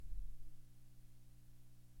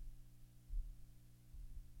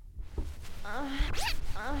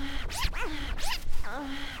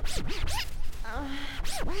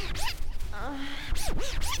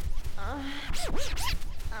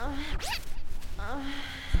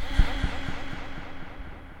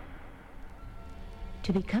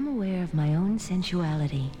To become aware of my own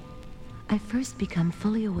sensuality, I first become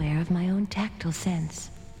fully aware of my own tactile sense.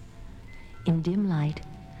 In dim light,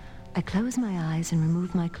 I close my eyes and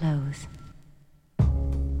remove my clothes.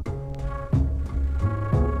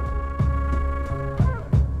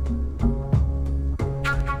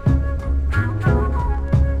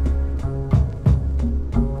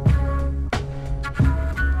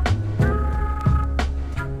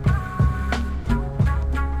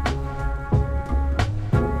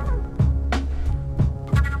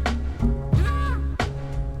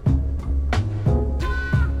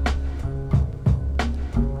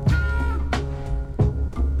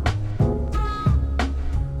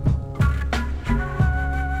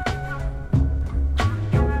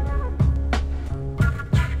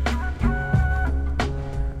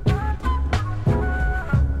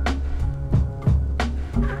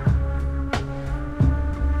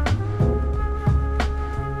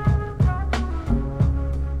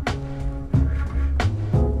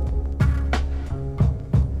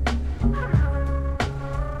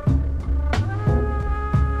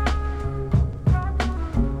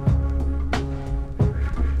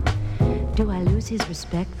 Do I lose his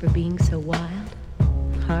respect for being so wild?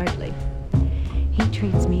 Hardly. He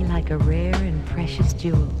treats me like a rare and precious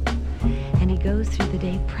jewel, and he goes through the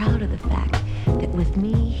day proud of the fact that with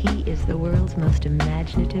me he is the world's most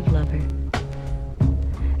imaginative lover.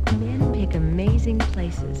 Men pick amazing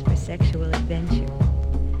places for sexual adventure.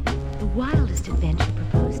 The wildest adventure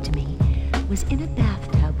proposed to me was in a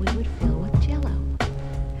bathtub we would fill with Jell-O.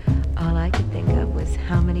 All I could think of was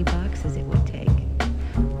how many boxes it would take.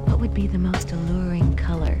 What would be the most alluring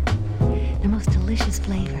color, the most delicious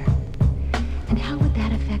flavor, and how would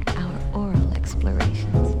that affect our oral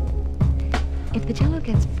explorations? If the Jell-O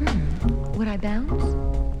gets firm, would I bounce?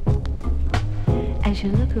 As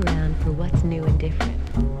you look around for what's new and different,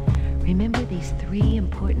 remember these 3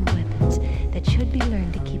 important weapons that should be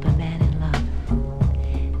learned to keep a man in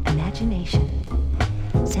love. Imagination,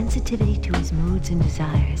 sensitivity to his moods and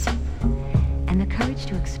desires, and the courage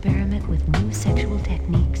to experiment with new sexual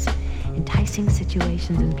techniques, enticing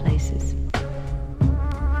situations and places.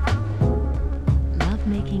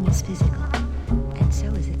 Lovemaking is physical, and so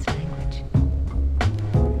is its language.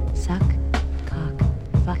 Suck, cock,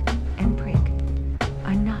 fuck, and prick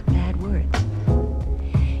are not bad words.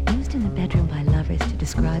 Used in the bedroom by lovers to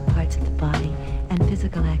describe parts of the body and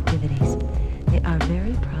physical activities, they are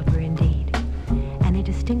very proper indeed, and they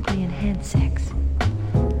distinctly enhance sex.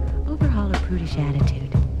 Overhaul a prudish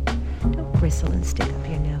attitude. Don't bristle and stick up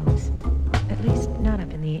your nose. At least, not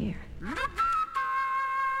up in the air.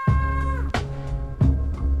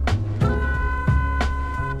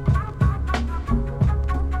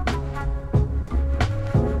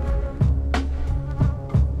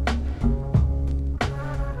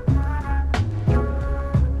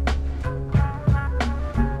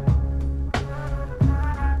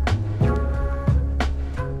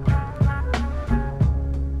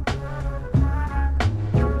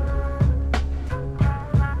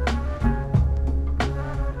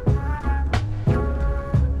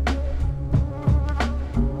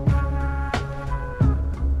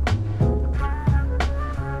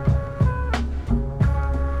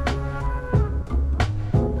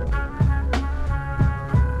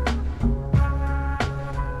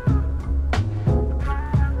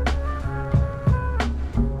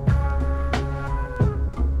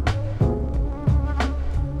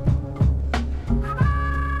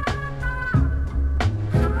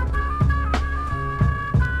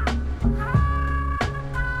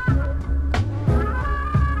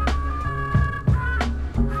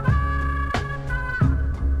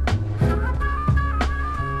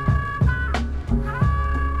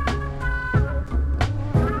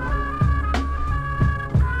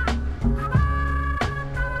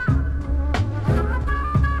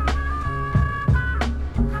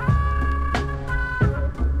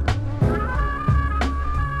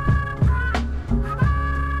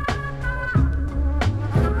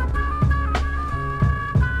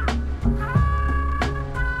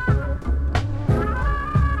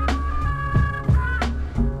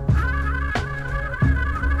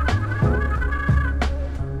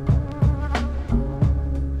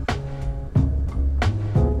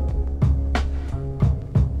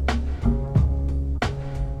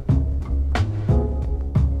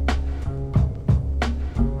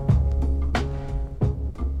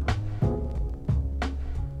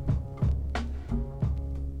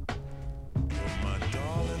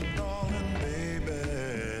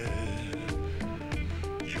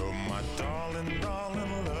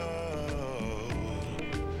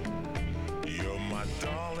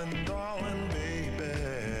 darling, darling, baby.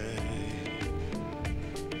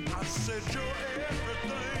 I said you're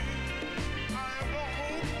everything I ever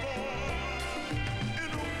hoped for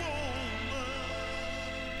in a woman.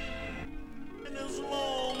 And as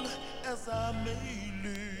long as I may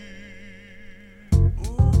live,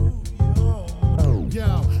 ooh,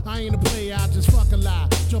 Yo, I ain't a player, I just fuck a lot.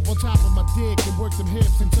 Jump on top of my dick and work them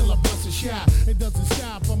hips until I bust a shot. It doesn't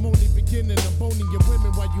stop, I'm only beginning. I'm boning your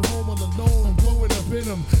women while you home all alone. I'm blowing up in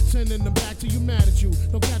them, sending them back to you mad at you.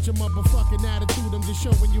 Don't catch a motherfucking attitude, I'm just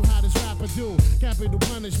showing you how this rapper do. Capital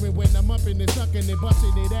punishment when I'm up in it, sucking it,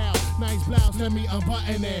 busting it out. Nice blouse, let me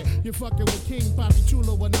unbutton it. You're fucking with King, Papi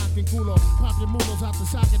Chulo, or knocking culo. Pop your mulos out the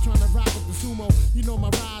socket, trying to rock with the sumo. You know my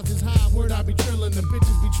rise is high, word I be trillin' them.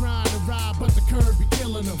 Bitches be trying to ride, but the curve be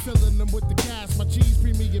killing them. Filling them with the gas, my cheese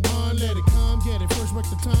premium on, let it come, get it. First work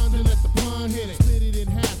the tongue, then let the pun hit it. Split it in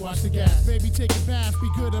half, watch the gas. Baby, take a bath, be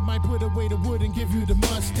good, I might put away the wood and give you the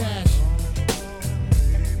mustache.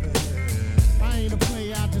 I ain't a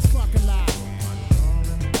player, I just fuck a lot.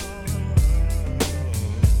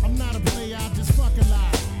 I'm not a player, I just fuck a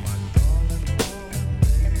lot.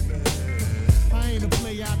 I ain't a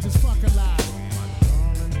player, I just fuck a lot.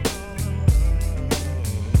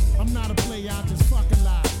 I'm not a player, I just fuck a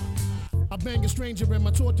lot. I bang a stranger in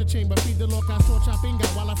my torture chamber, feed the loca torcha finger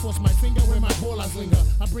while I force my finger where my bolas linger.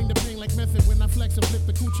 I bring the pain like method when I flex and flip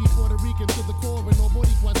the coochie Puerto Rican to the core and nobody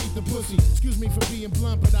quite eat the pussy. Excuse me for being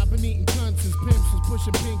blunt, but I've been eating cunts since pimps was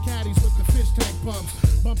pushing pink caddies with the fish tank pumps.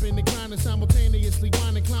 Bumping and grinding simultaneously,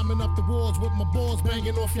 whining, climbing up the walls with my balls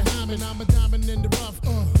banging off your hymen. I'm a diamond in the rough,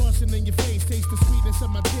 busting in your face, taste the sweetness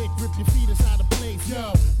of my dick, rip your feet inside the place.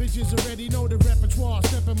 Yo, bitches already know the repertoire.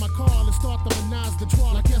 Step in my car, let's start the menage the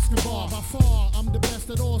trois like Escobar. By far, I'm the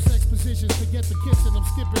best at all sex positions. Forget the kissing, I'm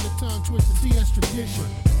skipping the tongue twisting. See, that's tradition.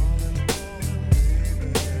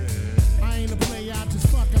 I ain't a player, I just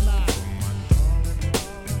fuck a lot.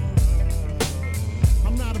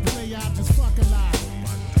 I'm not a player, I just fuck a lot.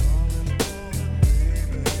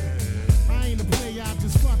 I ain't a player, I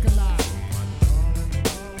just fuck a lot.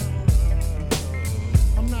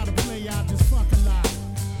 I'm not a player, I just fuck a lot.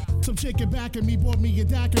 Some chicken back at me, bought me a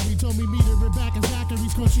daiquiri, told me meet her back in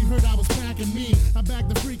Zachary's cause she heard I was packing me. I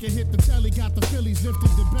bagged the freak and hit the telly, got the Phillies,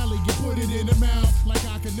 lifted the belly, you put it in the mouth like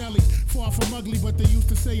Akinelli. Far from ugly, but they used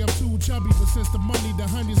to say I'm too chubby, but since the money, the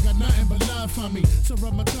honey's got nothing but love for me. So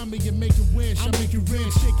rub my tummy and make it wish, I'll make you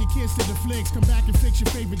rich, shake your kiss to the flicks, come back and fix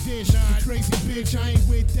your favorite dish. You crazy bitch, I ain't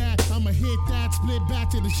with that, I'ma hit that, split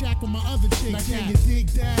back to the shack with my other chicks. Now can you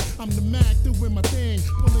dig that? I'm the Mac, doing my thing,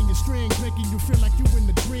 pulling your strings, making you feel like you in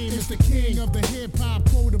the dream. It's the king of the hip-hop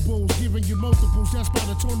quotables, giving you multiples, that's by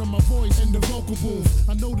the tone of my voice and the vocal booth.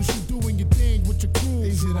 I notice you doing your thing with your crew.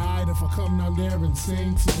 Is it alright if I come down there and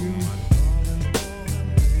sing to you?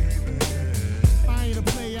 I ain't a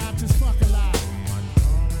player, I just fuck a lot.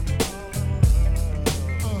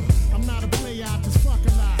 I'm not a player, I just fuck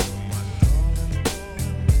a lot.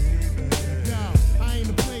 Yo, I ain't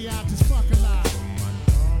a player, I just fuck a lot.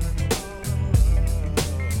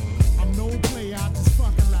 I'm no player, I just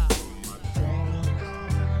fuck a lot.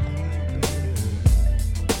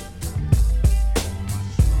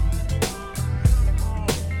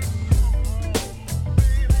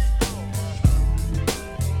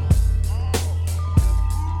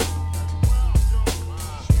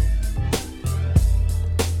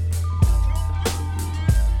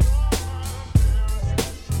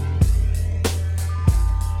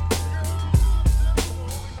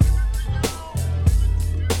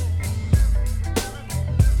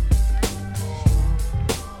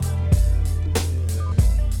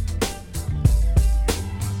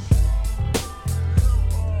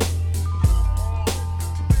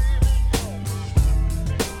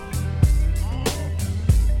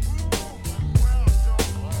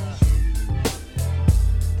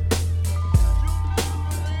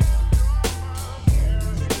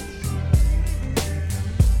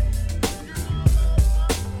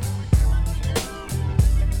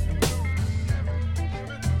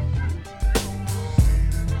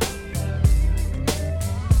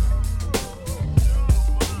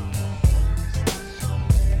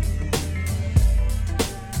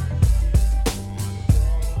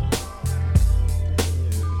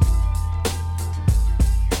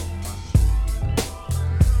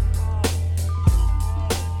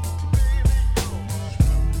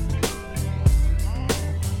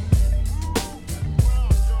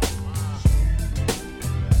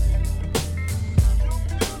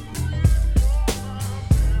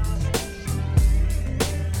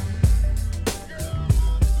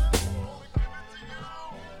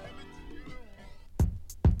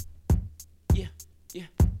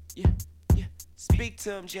 Speak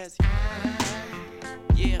to him, Jesse.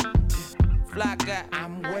 Yeah, fly guy.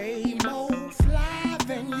 I'm way more fly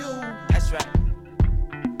than you. That's right.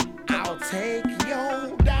 I'll take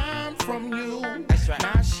your dime from you. That's right.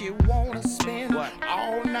 Now she wanna spend What?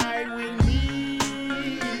 all night with me.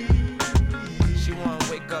 She wanna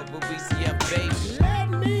wake up with BCF, baby. Let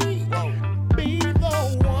me Whoa. be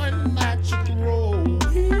the one that you throw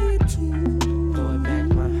it to. Throw it back,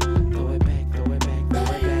 ma. Throw it back, throw it back,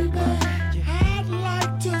 throw it back, ma. Yeah. I'd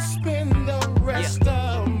like to spend the rest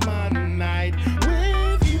of my night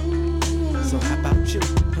with you. So how about you,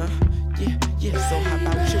 huh? Yeah, so how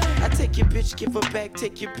about you? I take your bitch, give her back,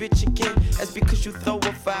 take your bitch again. That's because you throw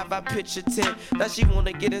a 5, I pitch a 10. Now she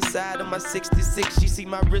wanna get inside of my 66. She see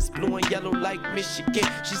my wrist blue and yellow like Michigan.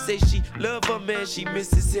 She say she love her man, she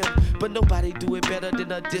misses him. But nobody do it better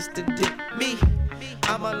than a distant dick. Me,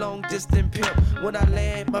 I'm a long distant pimp. When I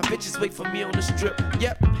land, my bitches wait for me on the strip.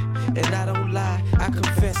 Yep, and I don't lie, I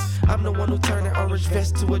confess. I'm the one who turned an orange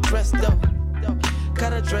vest to a dress though.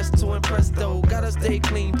 Gotta dress to impress though, gotta stay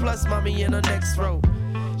clean, plus mommy in the next row.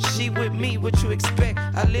 She with me, what you expect?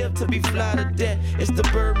 I live to be fly to death. It's the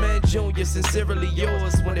Birdman Jr., sincerely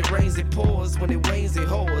yours. When it rains, it pours. When it rains, it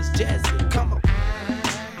whores. Jazzy, come on.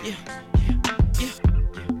 Yeah.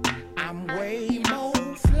 I'm way more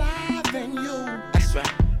fly than you. That's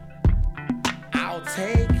right. I'll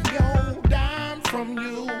take your dime from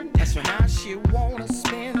you. That's right. Now she wanna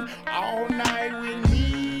spend all night with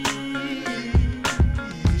me.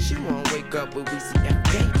 She wanna wake up with BCF,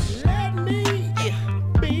 baby. Let me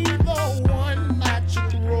be the one that you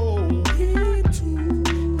throw it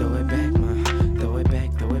to. Throw it back, ma. Throw it back,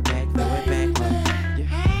 throw it back, throw it back, ma.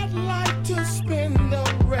 Yeah. I'd like to spend the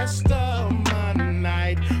rest of my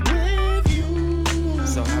night with you.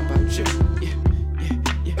 So how about you?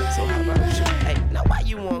 Yeah. So how about you? Hey, now why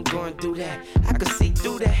you wanna go and do that? I can see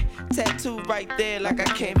through that. Tattoo right there like I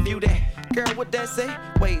can't view that. Girl, what that say?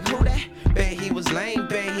 Wait, who that? Bet he was lame,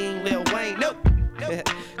 bet he ain't Lil Wayne. Nope.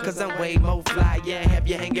 Cause I'm way more fly, yeah. Have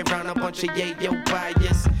you hanging around a bunch of yayo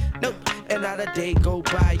bias? Nope, and not a day go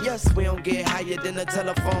by, yes. We don't get higher than a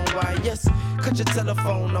telephone wire, yes. Cut your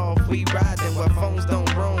telephone off, we riding where phones don't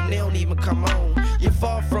roam, they don't even come on. You're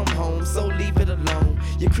far from home, so leave it alone.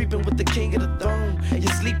 You're creeping with the king of the throne, and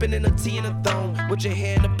you're sleeping in a tea and a thong with your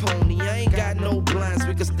hair in a pony. I ain't got no blinds,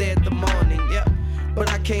 we can stay at the morning, yeah. But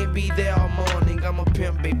I can't be there all morning, I'm a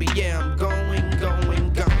pimp, baby, yeah. I'm going.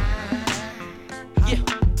 Yeah.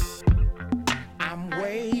 I'm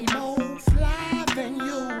way more fly than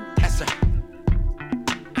you. That's right.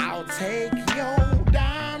 I'll take your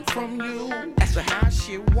dime from you. That's right. Now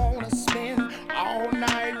she wanna spend all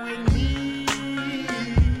night with me.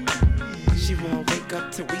 She won't wake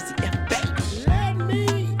up till we see F, baby. Let me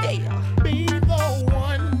be the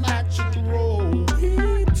one that you throw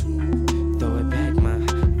it to. Throw it back, ma.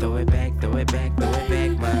 Throw it back, throw it back, throw it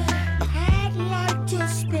back, ma. I'd like to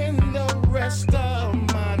spend the rest of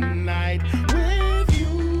my night with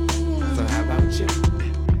you. So how about you?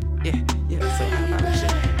 Yeah, so how about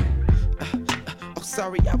you? Oh,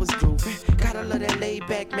 sorry, I was grooving. Gotta love that laid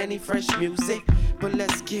back, many fresh music. But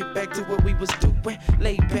let's get back to what we was doing.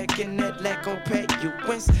 Lay back in that lack on pack, you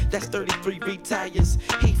wins. That's 33 retires.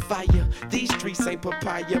 Heat fire. These streets ain't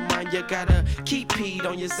papaya, mind. You gotta keep heat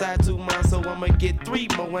on your side to mine. So I'ma get 3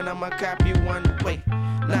 more and I'ma copy 1. Wait.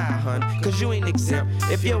 Nah, hun, cause you ain't exempt.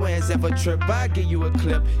 If your ass ever trip, I'll give you a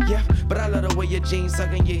clip. Yeah, but I love the way your jeans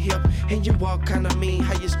suckin' your hip. And you walk kinda mean,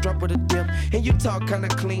 how you strut with a dip. And you talk kinda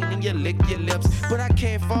clean and you lick your lips. But I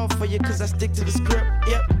can't fall for you cause I stick to the script.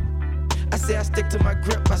 Yep. I say I stick to my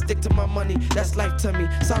grip, I stick to my money. That's life to me.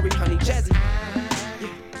 Sorry, honey, Jazzy.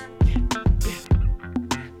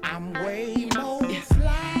 I'm way more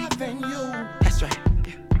fly than you. That's right.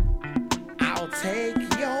 I'll take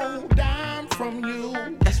your dime from you.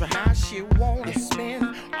 That's right. Now she wanna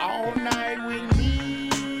spend all night with me.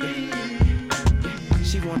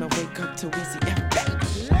 She wanna wake up till we see F,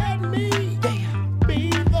 baby. Let me be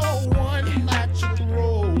the one that you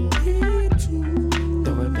throw it to.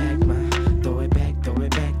 Throw it back, ma. Throw it back, throw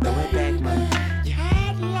it back, throw it back, ma.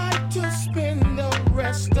 I'd like to spend the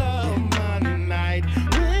rest of my night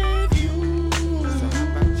with you. So how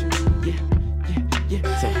about you?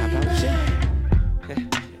 Yeah. So how about you?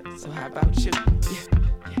 So how about you?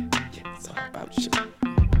 Yeah. So how about you?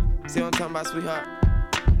 See what I'm talking about, sweetheart?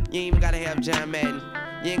 You ain't even gotta have John Madden.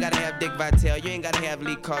 You ain't gotta have Dick Vitale. You ain't gotta have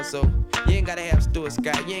Lee Corso. You ain't gotta have Stuart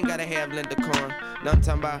Scott. You ain't gotta have Linda Korn. Know what I'm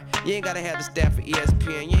talking about? You ain't gotta have the staff for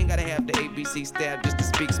ESPN. You ain't gotta have the ABC staff just to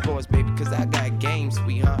speak sports, baby. Cause I got game,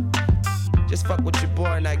 sweetheart. Just fuck with your boy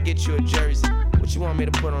and I get you a jersey. What you want me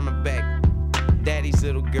to put on the back? Daddy's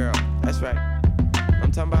little girl. That's right. Know what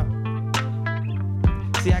I'm talking about?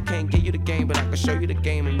 See, I can't give you the game, but I can show you the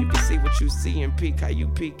game, and you can see what you see and peek how you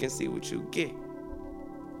peek and see what you get.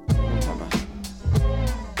 What I'm talking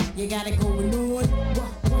about? You got it going on.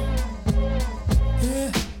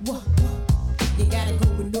 Yeah, you got it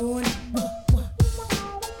going on.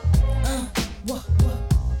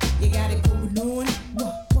 You got it going on.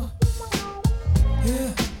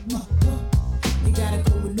 Yeah, you got it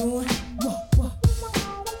going on.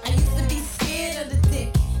 I used to be scared of the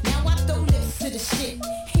dick. Now I throw lips to the shit.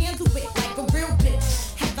 Handle it like a real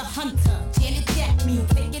bitch. Have the hunter, Janet Jack me,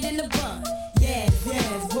 take it in the bun. Yes,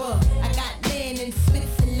 what? I got land in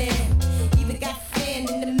Switzerland. Even got sand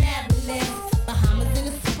in the Maryland. Bahamas in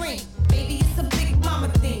the spring. Baby, it's a big mama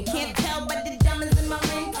thing. Can't tell by the diamonds in my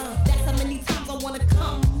ring. That's how many times I wanna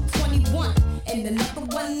come. 21 and another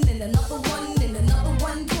one and another one and another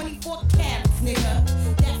one. 24 carats,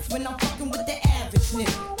 nigga. That's when I'm fucking with the average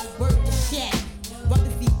nigga. Word to shack, rub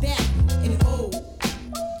the feet back and hold.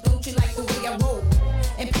 Don't you like the way I roll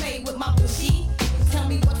and play with my pussy? Tell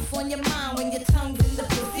me what's on your mind when your tongue's in the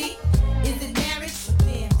pussy. Is it marriage?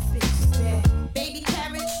 Damn, bitch, that. Baby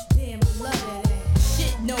carriage? Damn, I love that.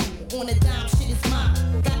 Shit, no, on a dime, shit is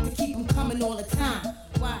mine. Got to keep them coming all the time.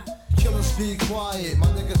 Why? Killers be quiet, my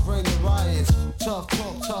niggas bring the riots. Tough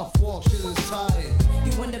talk, tough walk, shit is tired.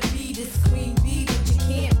 You wanna be this queen bee, but you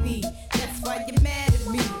can't be. That's why you're mad at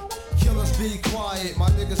me. Killers be quiet, my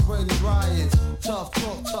niggas bring the riots. Tough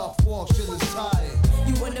talk, tough walk, shit is tired.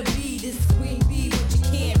 You wanna be this queen bee, but you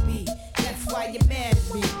can't be. That's why you're mad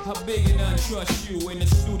at me. How big and untrust you in the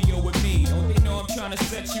studio with me? Don't they know I'm trying to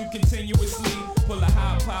set you continuously? Pull a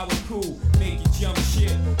high power cool, make you jump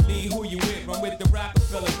shit. Lead who you with, run with the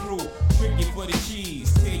Rockefeller crew. Trick you for the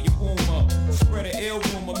cheese, tear your womb up. Spread an ill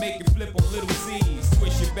rumor, make it flip on little C's.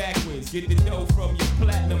 Twist it backwards, get the dough from your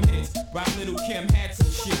platinum hits. Rock little Kim hats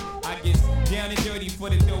and shit. I get down and dirty for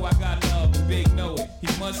the dough, I got love and Big know it. He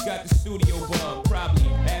must got the studio bug, probably.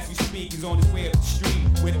 As we speak, he's on his way up the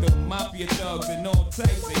street with the mafia thugs and all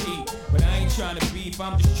types of heat. But I ain't trying to beef,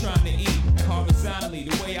 I'm just trying to eat. And horizontally,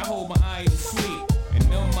 the way I hold my eye is sweet. And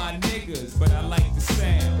them my niggas, but I like the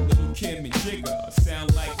sound. Little Kim and Jigga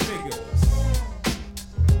sound like figures.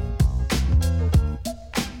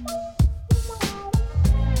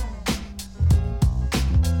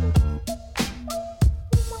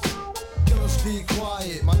 Be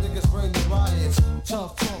quiet, my niggas bring the riots.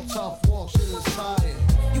 Tough talk, tough walk, shit is tired.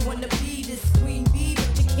 You wanna be this queen bee,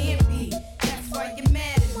 but you can't be. That's why you're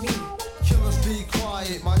mad at me. Killers be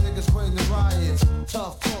quiet, my niggas bring the riots.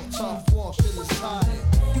 Tough talk, tough walk, shit is tired.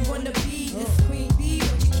 You wanna be this queen bee,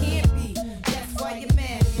 but you can't be. That's why you're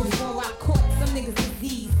mad at me. Before I caught some niggas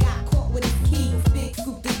disease, got caught with his keys. Big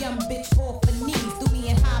scoop the young bitch off her knees. Threw me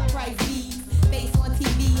in high price V's. Face on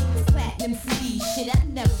TV, platinum CDs. Shit, I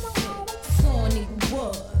never fit. Nigga,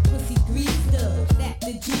 what? Pussy greased up, stack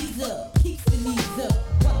the G's up, keeps the knees up.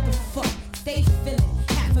 What the fuck? Stay feeling,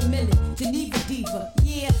 $500,000, Geneva diva.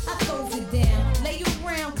 Yeah, I throws it down. Lay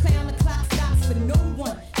around, clown, the clock stops for no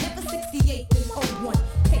one. Never 68 then 01.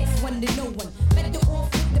 Takes one to no one. Better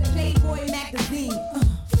off with the Playboy magazine.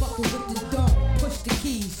 Fucking with the dog, push the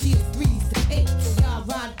keys. She is 3s to 8s. Y'all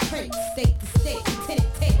ride crates, state to state.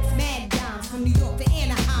 Lieutenant takes mad dimes from New York to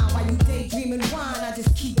Anaheim. While you daydreaming wine, I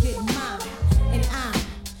just keep getting mine. And I'm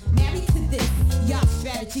married to this. Y'all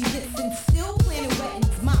strategy listen, still planning weddings.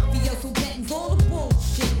 Mafioso debtings, all the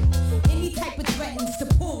bullshit. Any type of threatens to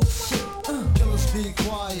bullshit. Killers be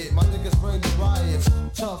quiet, my niggas bring the riots.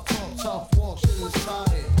 Tough talk, tough walk, shit is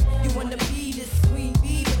tired. You wanna be this queen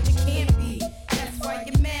bee, but you can't be. That's why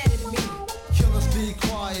you're mad at me. Killers be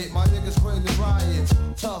quiet, my niggas bring the riots.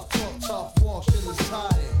 Tough talk, tough walk, shit is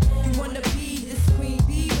tired. You wanna be this queen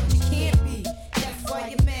bee, but you can't be. That's why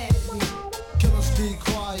you're mad at me. Killers be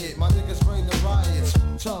quiet, my niggas bring the riots.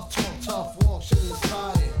 Tough talk, tough walk, shit is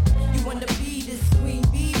tired. You wanna be this queen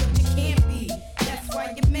bee, but you can't be. That's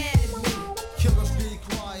why you're mad at me. Killers be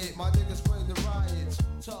quiet, my niggas bring the riots.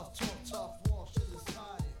 Tough talk, tough walk, shit is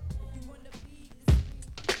tired. You wanna be this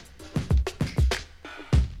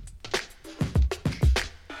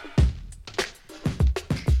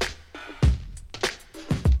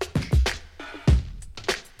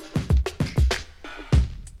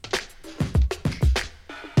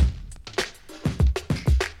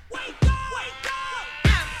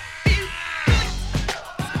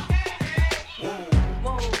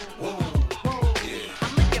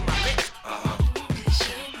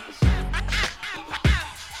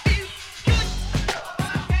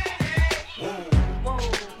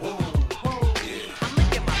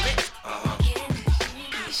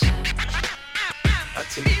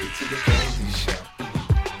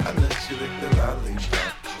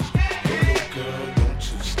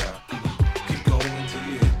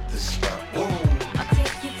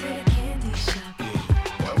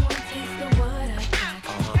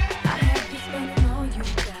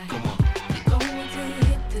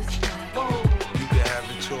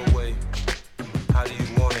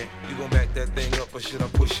that thing up or should I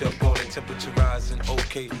push up on it? Temperature rising,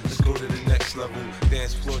 okay, let's go to the next level.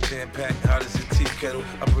 Dance floor jam-packed, hot as a tea kettle.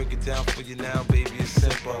 I break it down for you now, baby, it's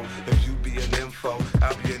simple. If you be an info,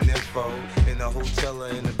 I'll be an info. In the hotel or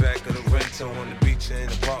in the back of the rental, on the beach or in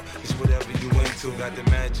the park, it's whatever you into. Got the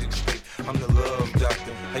magic stick, I'm the love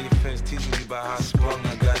doctor. How your friends teasing you about how I sprung,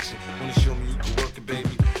 I got you. Wanna show me you can work it, baby?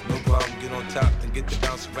 No problem, get on top and get to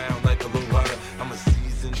bounce around like a low rider. I'm a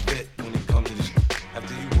seasoned vet when it comes to this.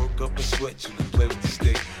 After you work up a sweat, you can play with the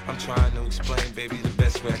stick. I'm trying to explain, baby, the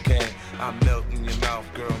best way I can. I melt in your mouth,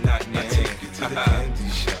 girl, not in your hand. I take you to the candy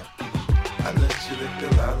shop. I let you lick the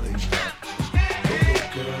lollipop. Go,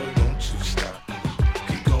 girl, don't you stop.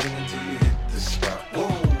 Keep going till you hit the spot. Whoa.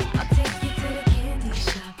 I'll take you to the candy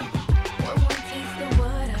shop. One taste of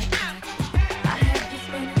what I got. I have you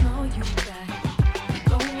spending all you got. Keep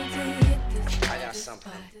going till you hit the spot. I got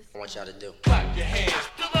something I want y'all to do. Clap your hands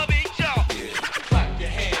to the beat, y'all. Yeah. Clap your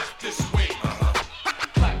hands this way.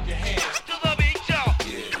 Clap your hands to the beat, y'all.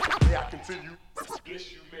 Yeah. May I continue?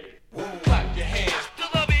 Yes, you may. Clap your hands to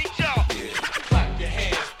the beat, y'all. Yeah. Clap your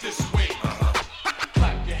hands this way.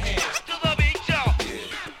 Clap your hands to the beat, y'all.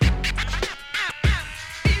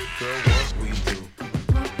 Girl, what we do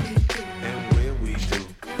and where we do,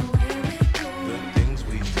 the things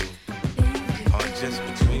we do are just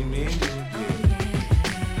between me and you.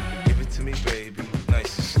 Yeah. Give it to me, baby,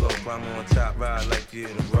 nice and slow. I'm on top, ride like you're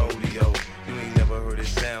in a rodeo. You ain't never heard it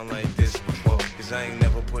sound like this before, cause I ain't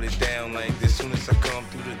never put it down like this. Soon as I come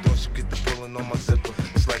through the door, she get the pulling on my zipper.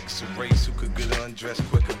 It's like it's a race who could get undressed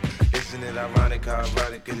quicker. Isn't it ironic how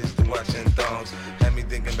erotic it is to watching thongs? Had me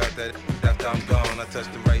thinking about that after I'm gone. I touch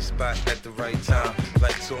the right spot at the right time.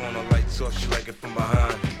 Lights on or lights off, she like it from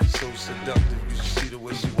behind. So seductive, you should see the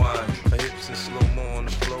way she whine. Her hips in slow-mo on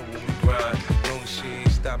the floor when we grind. Long as she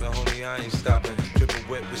ain't stopping, homie, I ain't stopping. Dripping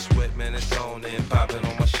wet with sweat, man, it's on and popping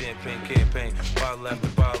on my champagne campaign. Bottle after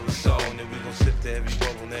bottle is on, and we gon' sip to every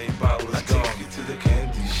bubble and every bottle is gone. I take you to the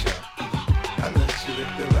candy shop. I let you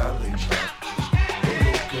lick the lollipop. Go,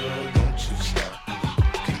 girl, don't you stop.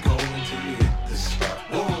 Keep going till you hit the spot.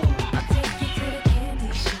 Whoa. I'll take you to the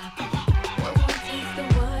candy shop. One taste of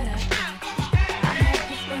what I got. I have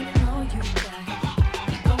you spending all you got.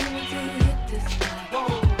 Keep going till you hit the spot.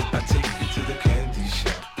 I take you to the candy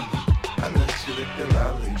shop. I let you lick the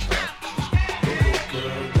lollipop. Go,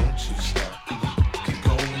 girl, don't you stop. Keep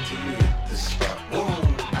going till you hit the spot. Whoa.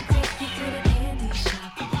 I'll take you to the candy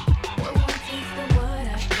shop. One taste of what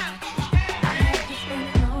I got. I have you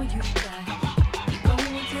spending all you got. Keep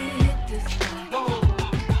going till you hit the spot.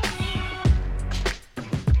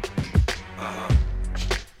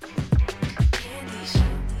 Candy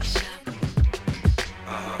shop, shop.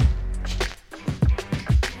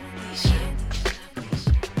 Candy shop, candy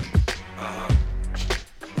shop.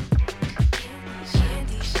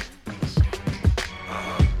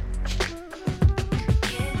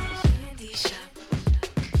 Candy shop.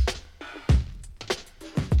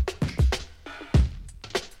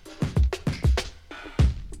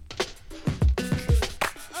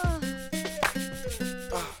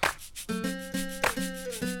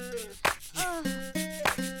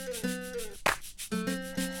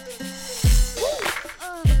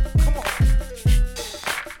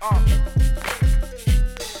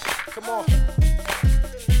 Come on.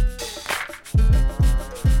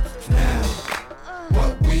 Now,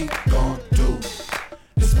 what we gon' do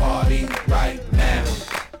is party right now.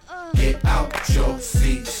 Get out your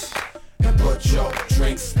seats and put your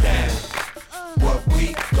drinks down. What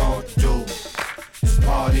we gon' do is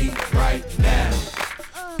party right now.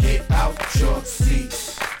 Get out your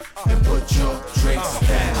seats and put your drinks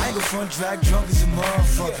down. I ain't gon' front drag drunk as a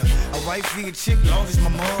motherfucker. A wife for a chick long as my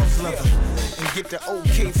mom's love her. And get the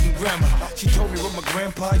okay from grandma. She told me what my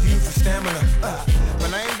grandpa used for stamina.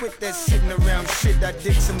 But I ain't with that sitting around shit. I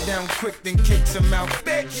dicks him down quick, then kicks him out,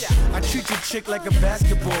 bitch. I treat your chick like a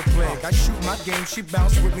basketball player. I shoot my game, she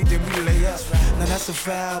bounce with me, then we lay up. Now that's a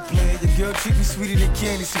foul play. Your girl treat me sweeter than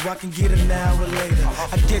candy, so I can get an hour later.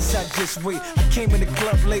 I guess I just wait. I came in the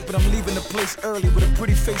club late, but I'm leaving the place early with a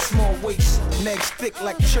pretty face, small waist, legs thick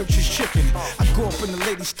like church's chicken. I go up in the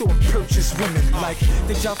lady store and purchase women. Like,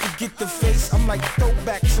 did y'all forget the face? I'm like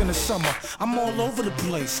throwbacks in the summer. I'm all over the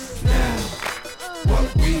place. Now,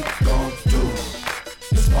 what we gon' do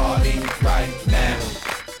is party right now.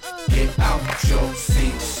 Get out your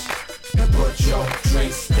seats and put your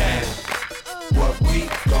drinks down. What we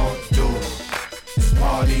gon' do is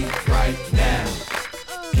party right now.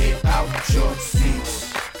 Get out your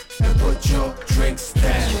seats and put your drinks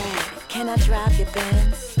down. Drag, can I drive your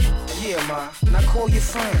Benz? Yeah, ma. Now call your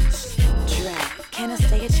friends. Drag, can I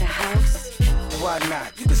stay at your house? Why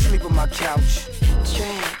not? You can sleep on my couch.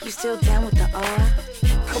 Drag, Drag, you still down with the R?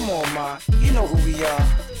 Come on, ma, you know who we are.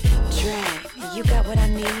 Drag, you got what I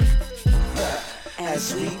need?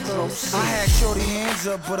 As we proceed. I had shorty hands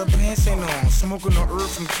up, but her pants ain't on. Smoking the herb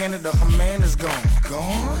from Canada, her man is gone.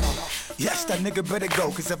 Gone? Yes, that nigga better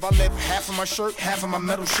go. Cause if I left half of my shirt, half of my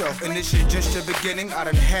metal shelf. And this shit just the beginning. I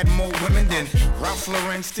done had more women than Ralph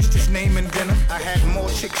Lauren, stitched his name in denim. I had more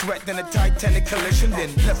chicks wet than a Titanic collision.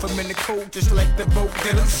 Then left them in the cold just like the boat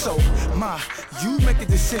did them. So, ma, you make a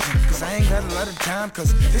decision. Cause I ain't got a lot of time.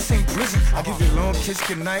 Cause this ain't prison. I give you a long kiss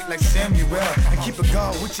goodnight like Samuel. And keep a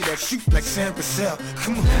guard with you that shoot like Sam Cassell.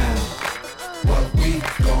 Come on. What we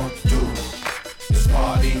gon' do is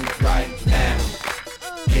party right now.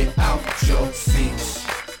 Get out your seats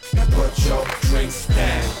and put your drinks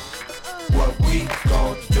down. What we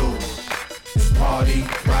gon' do is party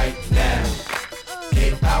right now.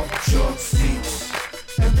 Get out your seats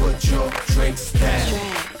and put your drinks down.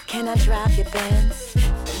 Drag, can I drive your Benz?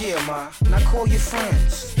 Yeah, ma, now call your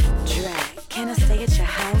friends. Drag, can I stay at your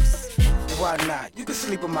house? Why not? You can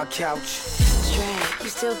sleep on my couch. Drag, you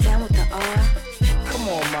still down with the R? Come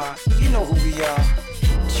on, ma, you know who we are.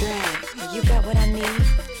 Drag, you got what I need?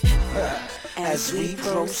 As we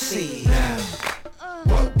proceed. Now,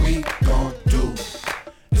 what we gon' do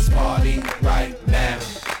is party right now.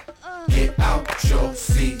 Get out your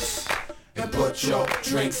seats and put your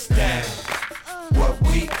drinks down. What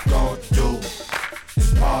we gon' do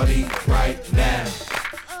is party right now.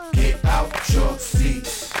 Get out your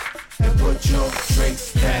seats and put your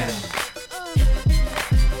drinks down.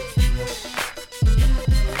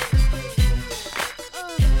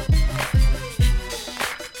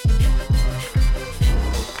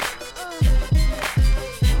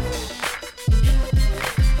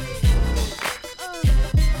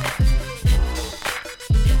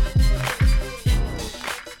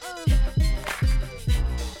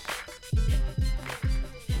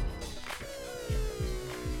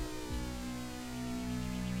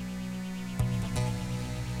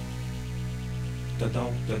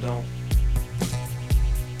 Da-dum, da-dum.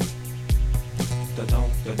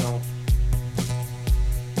 Da-dum, da-dum.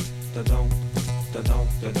 Da-dum, da-dum,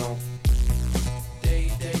 da-dum. There you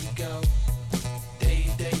go. There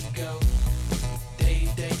you go. There you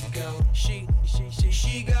go.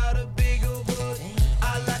 She got a big old butt.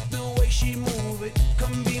 I like the way she move it.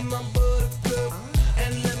 Come be my buttercup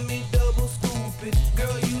and let me double scoop it.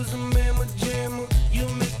 Girl, use a mamma jammer. You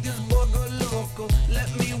make this boy go loco. Let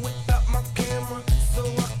me whip out my camera so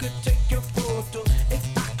I could take your photo. If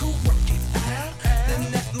I could work it out,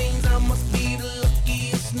 then that means I must be the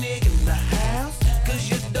luckiest nigga in the house. Cause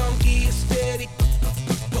your donkey is steady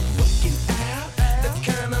working out. The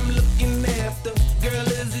kind I'm looking after. Girl,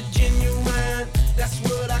 is it genuine? That's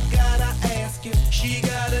what I gotta ask you. She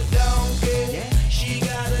got a donkey. She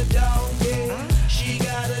got a donkey. She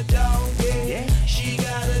got a donkey. She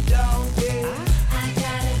got a donkey. I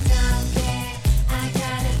got a donkey. I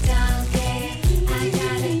got a donkey. I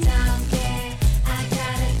got a donkey. I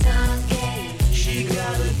got a donkey. She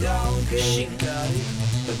got a donkey. She got it.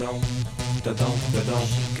 Da-dum, da-dum, da-dum.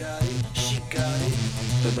 She got it. She got it.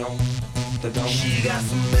 Da-dum, da-dum. She got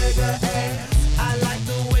some mega ass. I like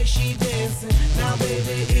the way she dancing. Now,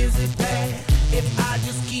 baby, is it bad if I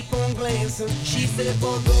just keep on glancing? She said,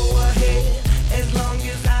 "Boy, go ahead, as long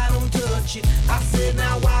as I don't touch it." I said,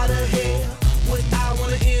 "Now, why the hell would I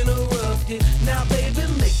wanna interrupt it?" Now, baby,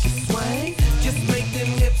 make it swing. Just make them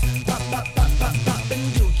hips pop, pop, pop, pop, pop,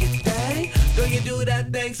 and do your thing. Girl, you do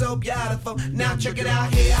that thing so beautiful. Now, check it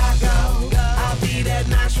out, here I go. I'll be that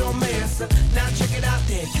nice romancer. Now, check it out,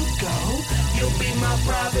 there you go. You'll be my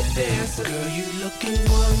private dancer. Girl, you looking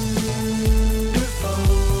wonderful,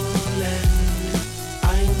 and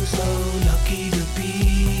I'm so lucky to be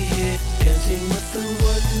here dancing with the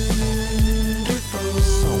wonderful,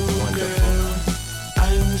 girl.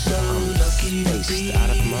 I'm so lucky to be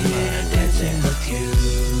here dancing with you.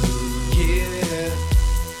 Yeah.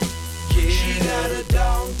 She got a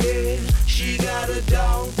donkey. She got a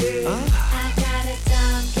donkey. I got a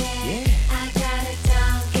donkey. I got a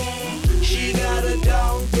donkey. She got a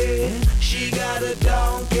donkey. She got a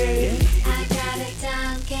donkey. I got a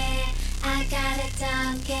donkey. I got a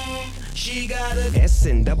donkey. She got a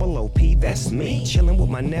S-N-double-O-P, that's me. Chillin' with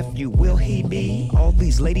my nephew, will he be? All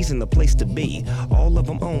these ladies in the place to be. All of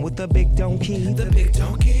them on with the big donkey. The big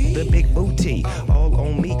donkey. The big booty. All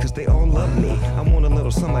on me, cause they all love me. I want a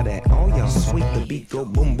little some of that. All y'all sweet, the beat go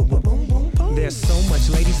boom, boom, boom, boom, boom, boom. There's so much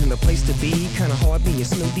ladies in the place to be. Kinda hard being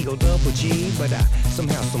Snoopy or Double G. But I,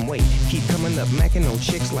 somehow, some way, keep coming up, macking on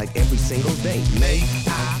chicks like every single day. May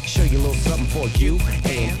I show you a little something for you?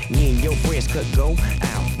 And me and your friends could go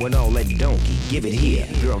out with all that donkey. Give it here,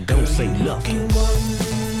 girl, don't say nothing. looking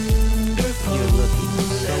wonderful.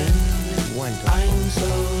 wonderful. I'm so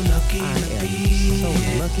lucky to be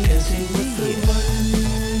here, dancing with a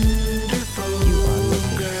wonderful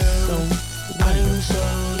girl. I'm so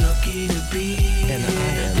lucky to be here,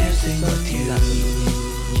 dancing with you.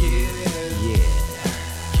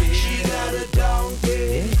 She got a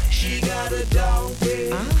donkey. She got a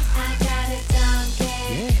donkey. I got a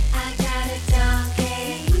donkey. I got a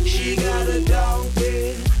donkey. She got a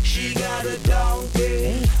donkey. She got a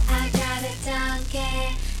donkey. I got a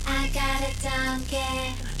donkey. I got a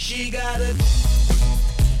donkey. She got a.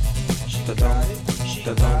 She got it. She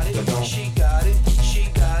got it. She got it. She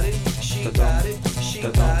got it. She got it. She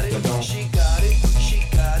got it. She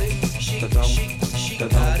got it. She got it. She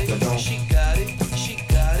got it. She got it. She got it.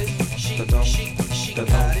 She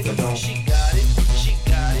got it. She got it. She got it. She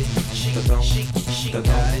got it. She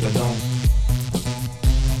got it.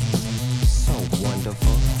 So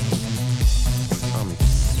wonderful. I'm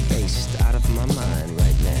spaced out of my mind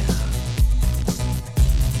right now.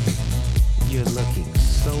 You're looking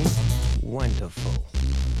so wonderful.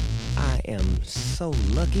 I am so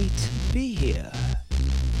lucky to be here.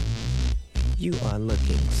 You are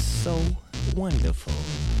looking so wonderful.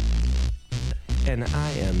 And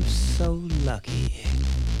I am so lucky.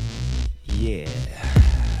 Yeah.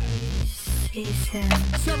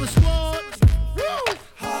 Sarah Squad.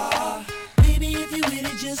 Baby, if you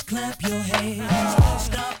with it, just clap your hands.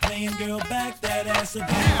 Stop playing, girl, back that ass up.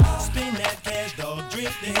 Spin that cash, dog,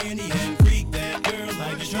 drink the Henny and freak that girl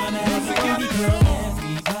like you're trying to have a party, girl.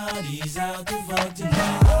 Everybody's out to fuck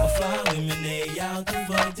tonight. My fly women, they out to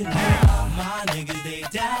fuck tonight. My niggas, they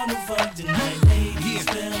down to fuck tonight. Ladies,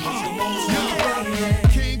 fellas, come on,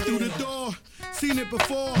 Came through the door, seen it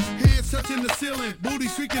before. Hands touching the ceiling, booty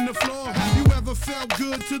streaking the floor. Have you ever felt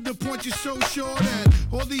good to the point you're so sure that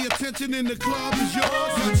all the attention in the club is yours?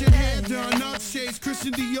 Got your hair done up, shades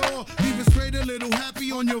Christian Dior. Even straight a little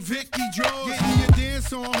happy on your Vicky drawers. Getting your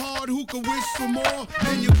dance on hard, who could wish for more?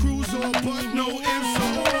 And your cruise all but no ifs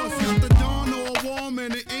or ors. Got the dawn all warm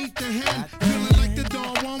and it ain't the hen. Feeling like the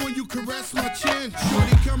dawn warm when you caress my chin.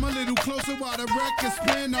 Shorty, come a little closer while the record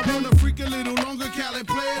spin. I wanna freak a little longer, Cali,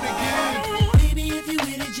 play it again. Baby, if you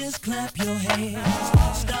with it, just clap your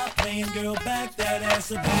hands. Stop playing, girl, back that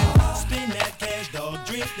ass up. Spin that cash, dog,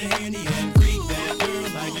 drink the Henny and freak that girl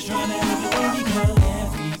like you're trying to have a baby, girl.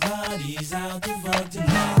 Everybody's out to fuck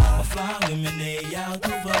tonight. My fly women, they out to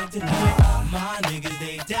fuck tonight. My niggas,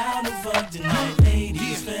 they down to fuck tonight.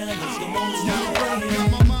 Ladies, fellas, come on, stop playing.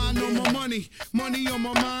 Got my mind on my money, money on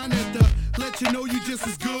my mind at the let you know you just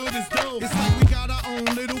as good as dope. It's like we got our own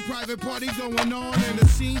little private party going on, and the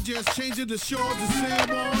scene just changing the shores to San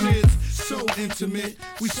Juan. It's so intimate,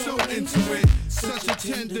 we so into it. Such a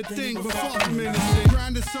tender thing, but far from innocent.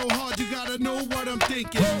 Grinding so hard, you gotta know what I'm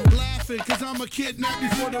thinking. Laughing, cause I'm a kidnap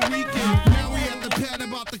before the weekend. Now we at the pad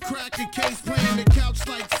about the cracker case, playing the couch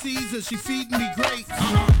like Caesar. She feeding me grapes.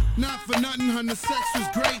 Not for nothing, hun, the sex was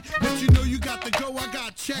great. But you know you got to go, I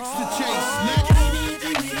got checks to chase. Next.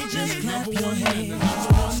 Just clap your hands.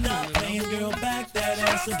 Stop playing, girl, back that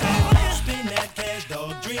ass up. Spin that cash,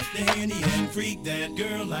 dog, drink the Henny and freak that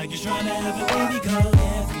girl like you're trying to have a baby, girl.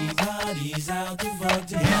 Everybody's out to fuck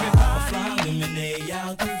tonight. My fly women, they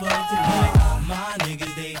out to fuck tonight. My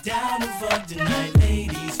niggas, they down to fuck tonight.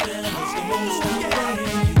 Ladies, fellas, come on, stop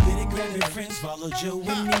playing. You with it, grab your friends, follow Joe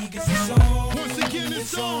and me, cause it's on. Once again,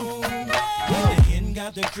 it's on. The hen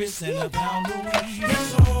got the Chris and a pound of weed.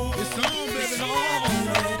 It's on, it's on, baby. It's on.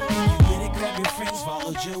 Grab your friends,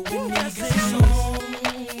 follow Joe and me, cause it's on,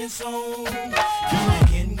 it's on.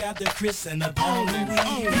 Again, got the Chris and the pound of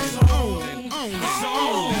weed. It's on, it's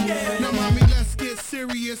on. Now, mommy, let's get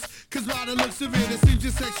serious, cause by the looks of it, it seems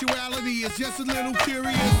your sexuality is just a little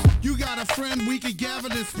curious. You got a friend, we can gather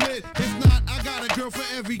and split. If not, I got a girl for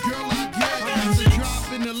every girl I get. Got the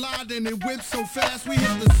drop in the lot and it whips so fast. We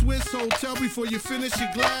hit the Swiss Hotel before you finish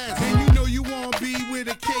your glass. And you know you wanna be where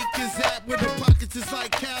the cake is at, where the pockets is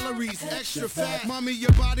like calories, extra fat. Mommy,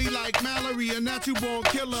 your body like Mallory, a natural born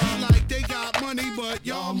killer. She like they got money, but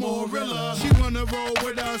y'all more realer. She wanna roll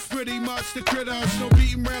with us, pretty much the critters. No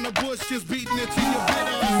beating around the bush, just beating it to your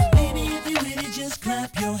bitter. Baby, if you with it, just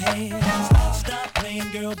clap your hands. Stop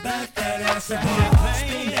playing, girl, back that ass up.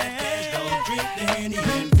 Spin that cash, don't drink the Henny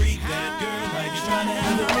and freak that girl like you're trying to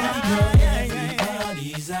have a baby, girl.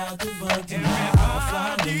 Everybody's out to fuck tonight. My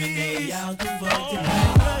fly women, they out to fuck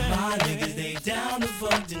tonight. My niggas, they down to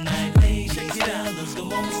fuck tonight. Ladies, fellas,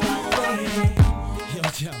 come on, stop playing.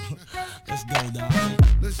 Yo, let's go, dog.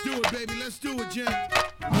 Let's do it, baby, let's do it, Jack.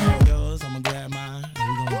 Grab yours, I'ma grab mine, and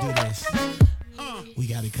we gonna do this. We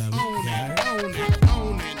got it covered. Own it,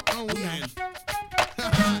 own it, own it.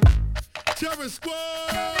 Terror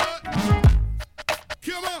Squad!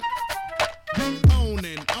 Come on! Own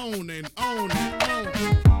and own and own and own.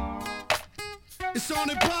 It's on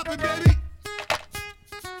and poppin', baby.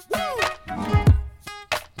 Woo!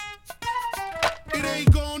 It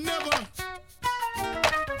ain't gon' never.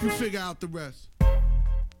 You figure out the rest.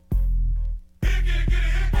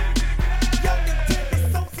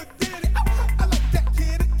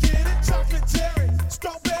 Chocolate cherry,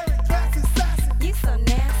 strawberry, classic, sassy. You so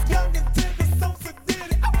nasty. Young and tender, so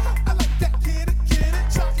sedated. I like that kitty,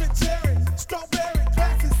 chocolate cherry, strawberry,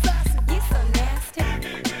 classic, sassy. You so nasty.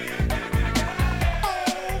 Oh,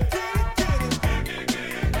 kitty.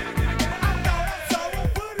 I know that's how I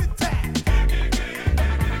put it down.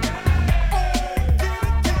 Oh, kitty.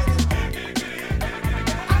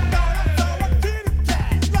 I know that's how I get it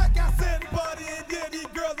down. Like I said, buddy, and yeah, these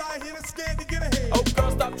girls out here are scared to get ahead. Oh,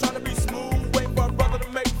 girl, stop trying to be smooth. Wait for a brother to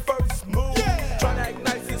make first move. Yeah. Trying to act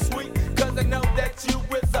nice and sweet, cause I know that you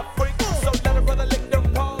is a freak. So let a brother lick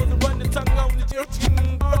them paws and run the tongue on the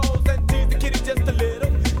rolls and tease the kitty just a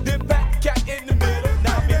little. Then back the cat in the middle.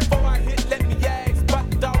 Now before I hit, let me ask. But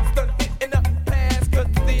the dogs done hit in the past, cause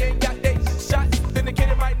they ain't got they shots. Then the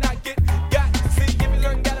kitty might not get got. See if you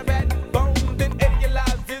learn got a bad bone, then any your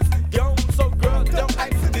lives is gone. So girl, don't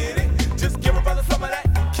accident it. Just give a brother some of that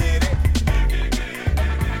kitty.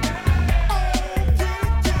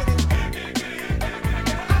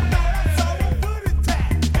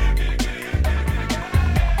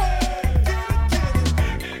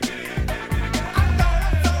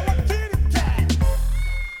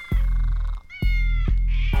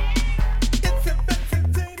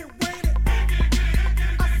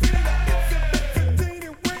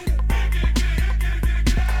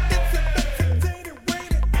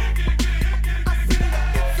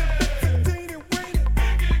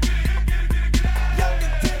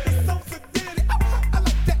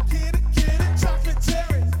 Chocolate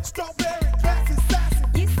cherry, strawberry, classic, sassy.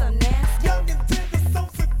 You so nasty. Young and tender, so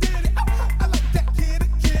sedated. I like that kitty,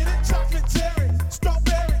 chocolate cherry,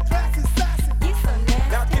 strawberry, classic, sassy. You so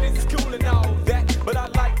nasty. Now kitties is cool and all that, but I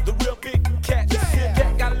like the real big cats. Yeah.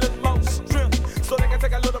 Cat got a little more strength, so they can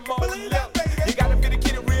take a little more Believe that, left. baby. You gotta get a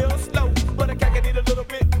kitty real slow, but a cat can need a little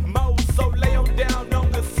bit more. So lay on down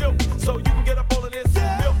on the silk, so you can get up all of this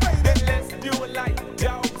milk. And let's do it like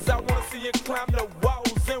dogs. I wanna see you climb the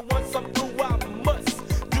walls, and once I'm through, I must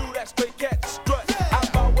do that straight cat strut.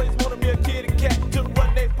 I've always wanted me a kitty cat to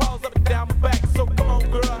run their paws up and down my back. So come on,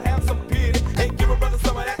 girl, have some pity and give a brother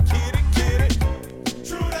some of that kitty, kitty.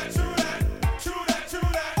 True that, true that, true that, true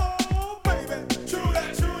that. Oh, baby. True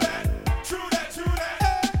that, true that, true that, true that.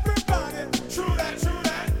 Everybody. True that, true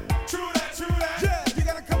that, true that, true that. Yeah, you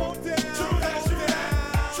gotta come on down. True that, true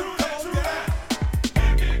that, true that, true that.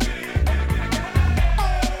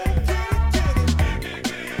 Oh, kitty,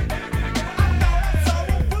 kitty. I know that's how I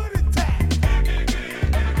put it down.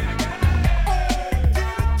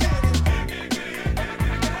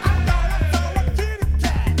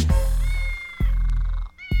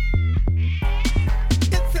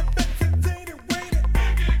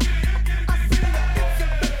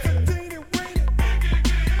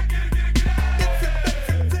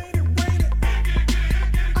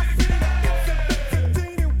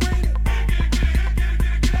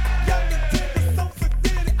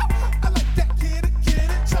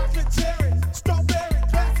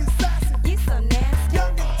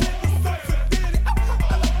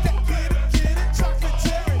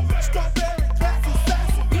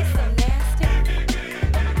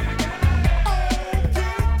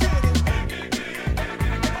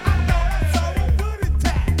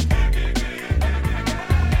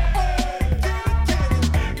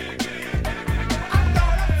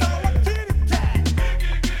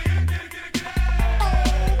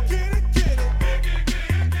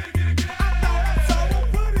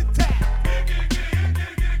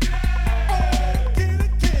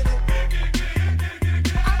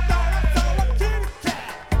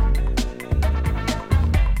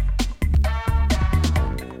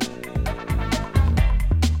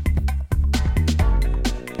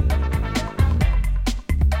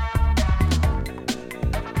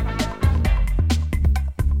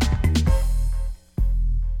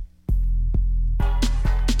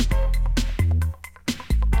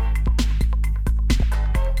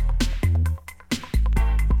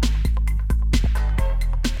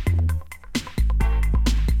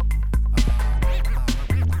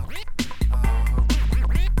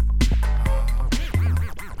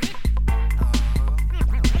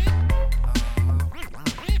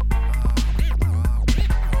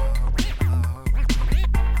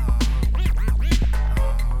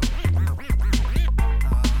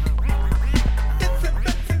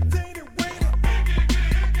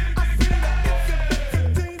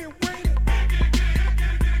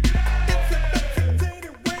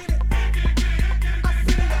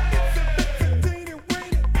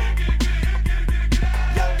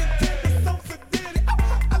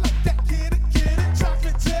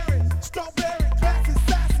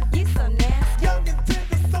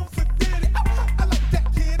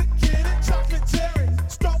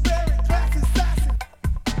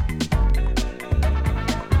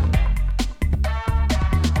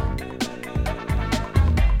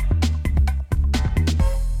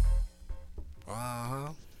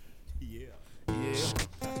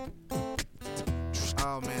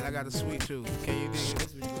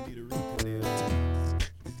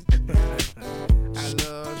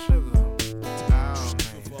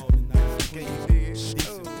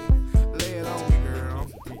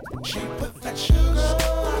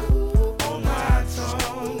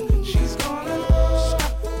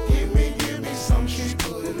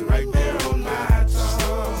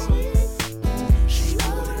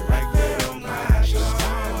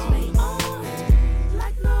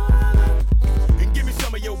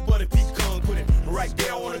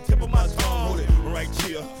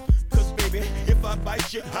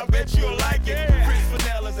 shit, I bet you'll like it. French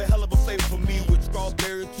vanilla is a hell of a flavor for me with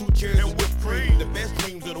strawberry, 2 cherries, and whipped cream. The best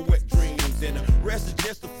dreams are the wet dreams, and the rest is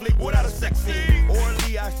just a flick without a sex scene.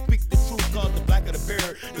 Orally, I speak the truth, cause the blacker the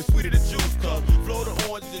berry, the sweeter the juice, cause Florida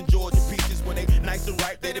oranges and Georgia peaches, when they nice and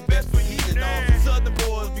ripe, they the best for eating. Southern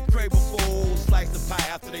boys be craving for slice of pie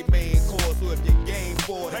after they main course. So if you game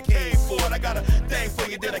for it, I came for it. I got a thing for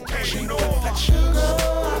you that I can't ignore. That sugar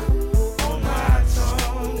on my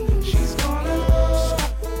tongue, she's gonna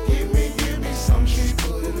give me some. She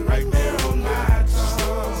put it right there on my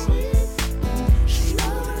tongue. She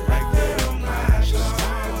put it right there on my tongue.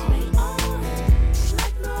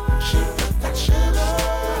 She put that sugar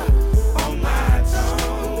on my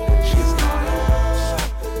tongue. She's gonna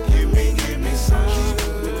give me some. She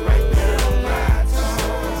put it right there on my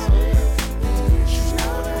tongue. She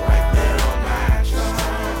put it right there on my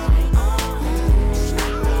tongue.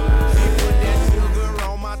 She put that sugar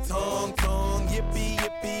on my tongue, yippee,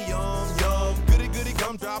 yippee, yum, yum. Goody, goody,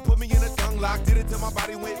 gumdrop, put me in a tongue lock. Did it till my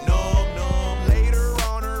body went numb, numb. Later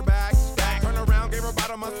on her back, turn around, gave her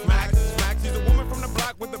bottom a smack. She's a woman from the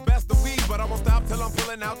block with the best of weed, but I won't stop till I'm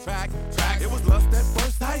pulling out tracks. It was lust at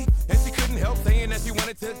first sight, and she couldn't help saying that she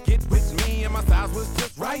wanted to get with me, and my size was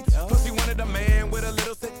just right. Plus she wanted a man with a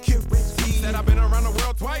little security. Said I've been around the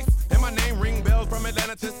world twice, and my name ring bells from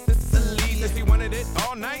Atlanta to Sicily. Said she wanted it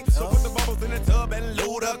all night, so put the bubbles in the tub and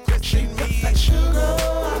load up Christian me. She put that sugar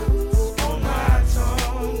on my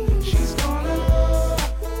tongue. She's gonna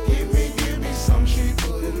give me some. She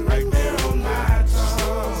put it right there on my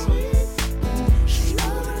tongue. She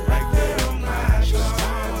put it right there on my tongue.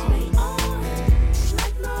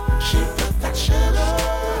 She put that sugar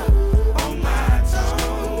on my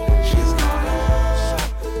tongue. She's gonna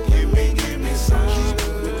give me some. She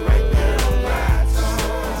put it right there on my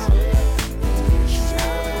tongue. She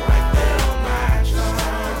put it right there on my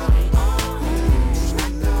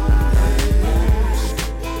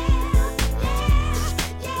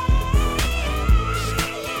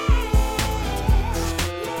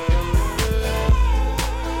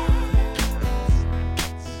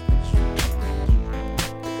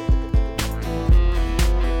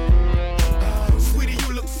Sweetie,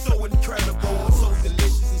 you look so incredible, so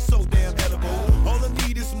delicious and so damn edible. All I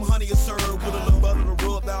need is some honey or syrup with a little butter to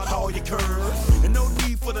rub down all your curves. And no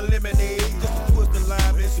need for the lemonade, just a twist of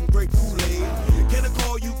lime and some great Kool-Aid. Can I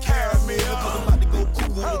call you caramel? Cause I'm about to go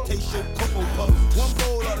cool and taste your cocoa puff. One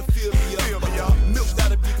bowl ought to fill me up. Milk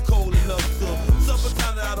gotta be cold enough, so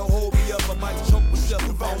summertime that'll hold me up. I might choke myself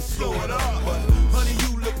if I don't slow it up. But honey,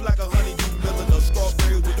 you look like a honeydew melon, a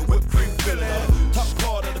strawberry with the whipped cream filling. Top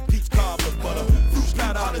part of the peach cobbler butter, fruit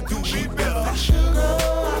got out to do me better. That sugar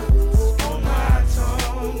on my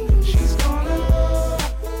tongue, she's gonna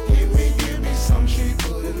give me some. She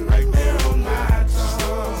put it right there on my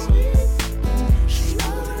tongue. She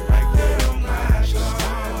put it right there on my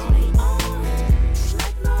tongue.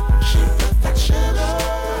 She put that sugar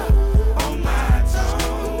on my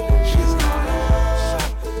tongue. She's gonna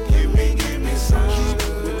give me some. She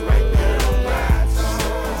put it right there on my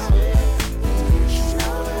tongue. She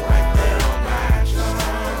put it right there on my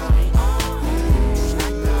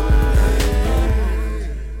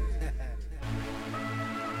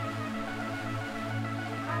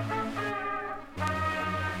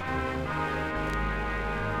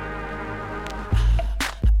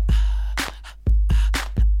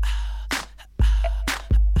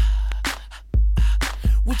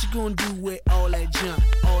What you gonna do with all that junk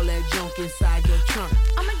inside your trunk?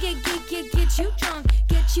 I'ma get you drunk,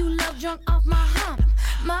 get you love drunk off my hump,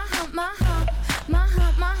 my hump, my hump, my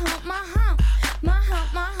hump, my hump, my hump, my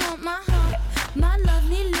hump, my hump, my hump, my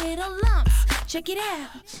lovely little lumps. Check it out.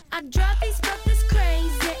 I drive these brothers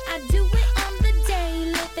crazy. I do it on the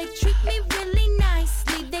daily. They treat me really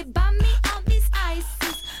nicely. They buy me all these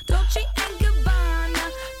ices, Dolce and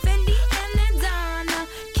Gabbana, Fendi and Adana.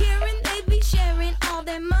 Karen, they be sharing all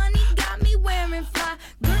their money. Got me wearing fly.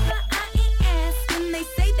 Girl, I ain't asking. They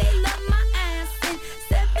say they love my ass and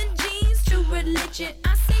 7 jeans, true religion.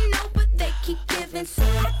 I say no, but they keep giving, so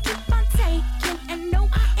I keep on taking. And no,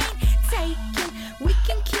 I ain't taking. We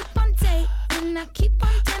can keep on dating. I keep on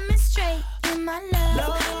demonstrating my love,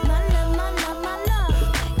 my love, my love, my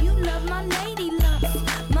love. You love my lady love.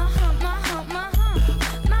 My hump, my hump, my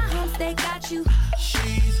hump. My humps, they got you.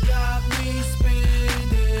 She's got me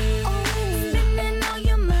spending. Oh, spending all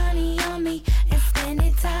your money on me and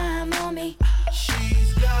spending time on me.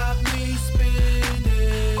 She's got me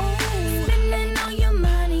spending. Oh, spending all your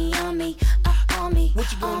money on me, on me.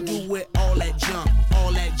 What you gonna do with all that junk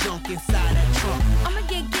inside that trunk? I'ma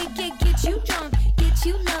get you drunk, get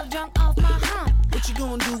you love drunk off my hump. What you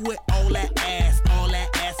gonna do with all that ass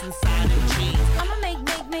inside them jeans? I'ma make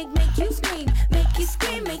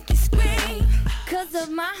because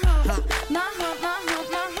of my hump. My hump, my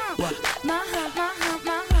hump, my hump. My hump, my hump,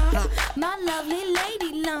 my hump. My lovely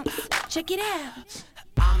lady lumps. Check it out.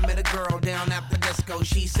 I met a girl down at the disco.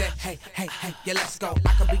 She said, hey, hey, hey, yeah, let's go.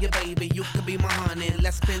 I could be your baby, you could be my honey.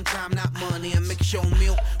 Let's spend time, not money. And mix your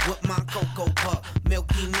milk with my cocoa pup.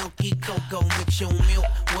 Milky, milky cocoa. Mix your milk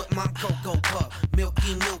with my cocoa pup.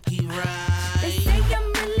 Milky, milky, right? They say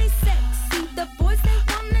I'm really sexy. The boys, they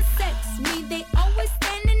wanna sex me. They always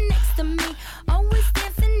standing next to me. Always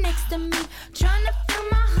dancing next to me. Trying to feel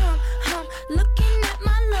my hump, hump. Looking at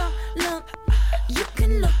my lump, lump. You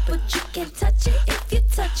can look, but you can't touch it. If you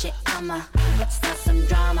touch it, I'ma start some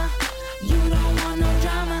drama. You don't want no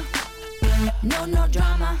drama. No, no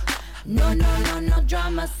drama. No, no, no, no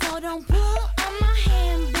drama. So don't pull on my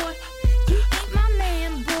hand, boy. You ain't my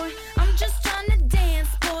man, boy. I'm just trying to dance,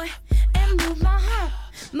 boy. And move my hump,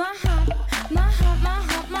 my hump, my hump, my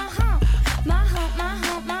hump, my hump. My hump, my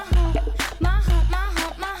hump, my hump. My hump, my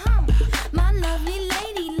hump, my hump. My lovely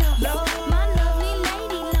lady lumps. My lovely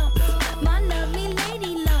lady lumps. My lovely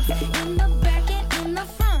lady lumps. In the back and in the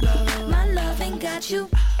front. My loving got you.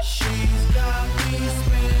 She's got me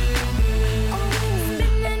spending. Oh,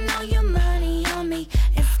 spending all your money on me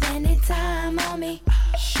and spending time on me.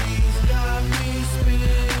 She's got me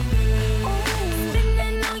spending. Oh,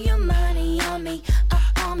 spending all your money on me,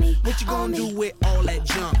 on me. What you gonna do with all that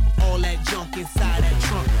junk inside that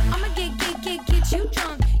trunk? I'ma get you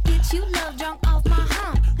drunk, get you love drunk off my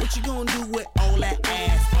hump. What you gonna do with all that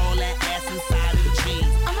ass inside of the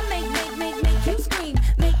jeans? I'ma make you scream,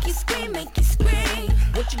 make you scream, make you scream.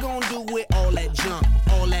 What you gonna do with all that junk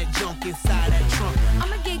inside that trunk?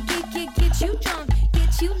 I'ma get you drunk,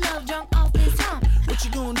 get you love drunk off this hump. What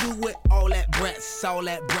you gonna do with all that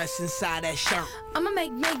breasts inside that shirt? I'ma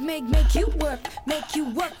make you work, make you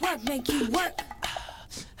work, make you work.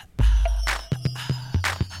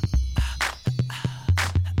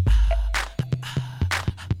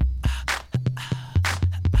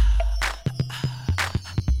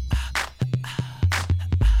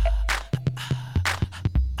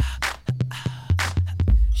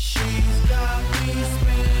 She's got me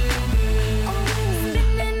spending. Oh,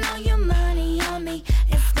 spending all your money on me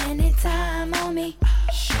and spending time on me.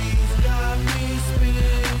 She's got me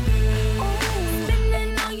spending. Oh,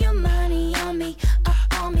 spending all your money on me,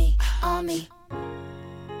 on me, on me.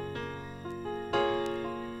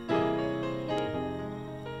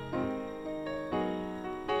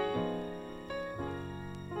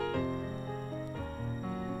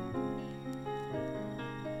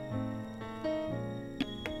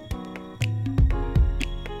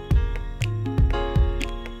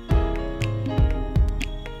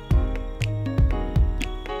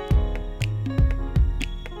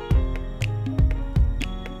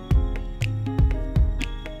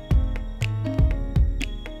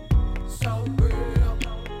 So real,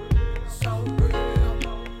 so real,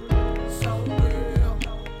 so real,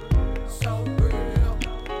 so real,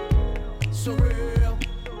 so real,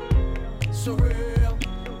 so real,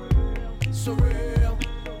 so real, so real,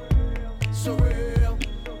 so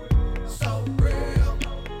real,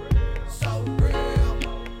 so real, so real,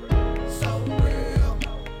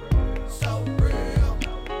 so real,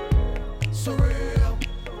 so real,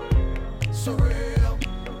 so real, so real.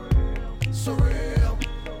 So real,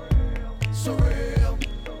 so real,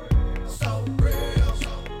 so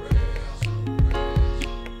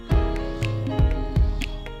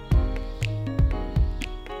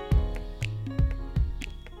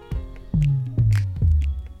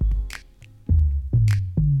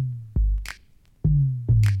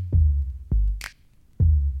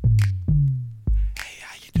Hey,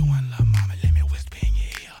 how you doing, little mama? Let me whisper in your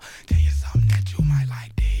ear. Tell you something that you might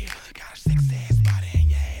like to hear. Got a sexy ass body and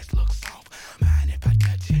your ass looks soft. Mind if I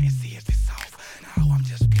touch you and see if it's soft?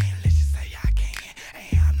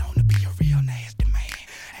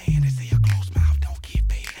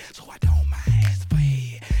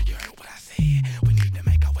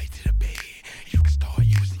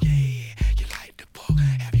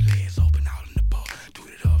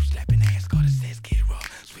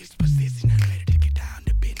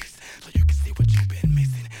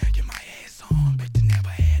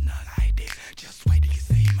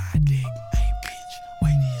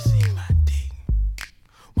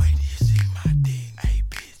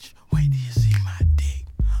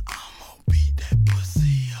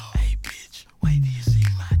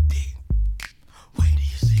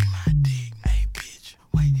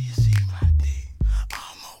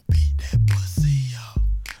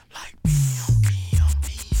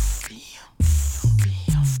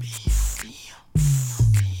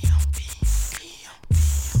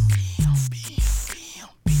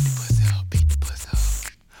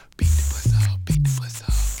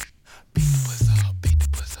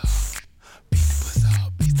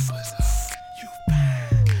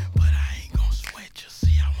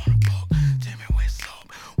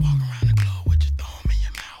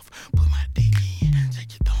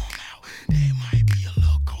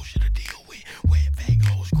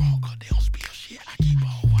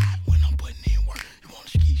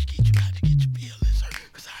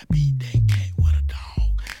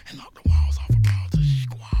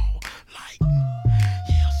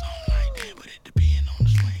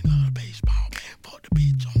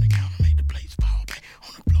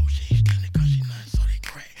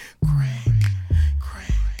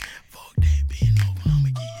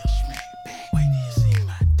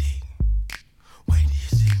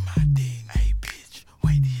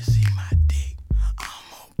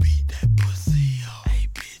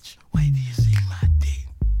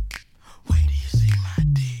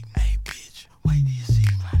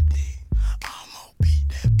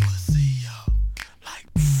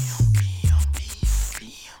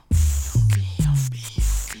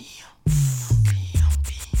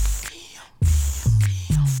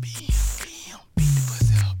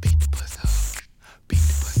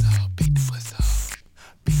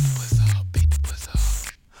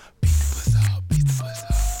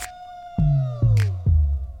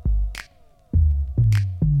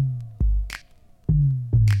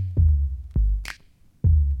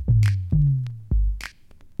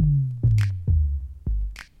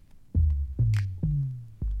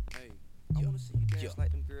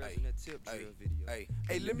 tip drill Hey, video. hey,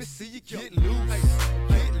 hey, let me see you get loose.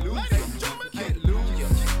 Get loose. Get loose.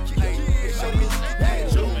 Hey, show me you get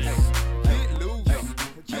loose. Get loose.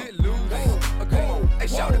 Get loose. Come on. Hey,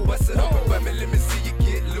 shout it, bust it open for me. Let me see you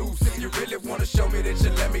get loose. If you really wanna show me that you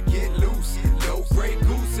let me get loose. No gray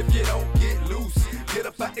goose if you don't get loose. Get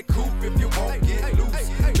up out the coop if you won't get loose.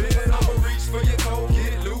 Man, I'ma reach for your toe,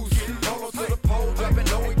 get loose. Hold on to the pole, drop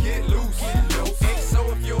it low and get loose. No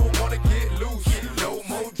XO if you don't wanna get loose. No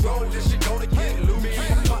more drone unless you gonna get loose. Me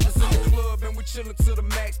and my partners in the club and we chillin' to the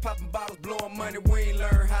max, popping bottles, blowing money. We ain't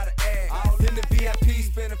learn how to act. All in the VIP,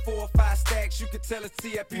 spending 4 or 5 stacks. You can tell it's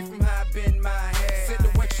TIP from how I bend my head. Send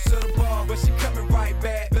the waitress to the bar, but she coming right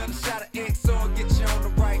back. Better shot of XO and get you on the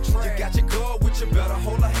right track. You got your girl with you, better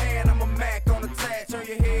hold her hand. I'm a Mac on the tag. Turn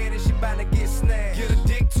your head and she bout to get snagged. Get a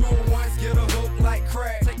dick to her once, get a hook like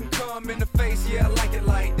crack. Take 'em cum in the face, yeah, I like it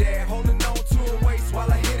like that. Holding on to her waist while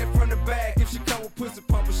I hit it from the back. If she come with pussy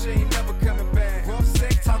pumper, she ain't never coming back. Rough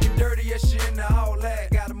sex, talking dirty, yeah, she into all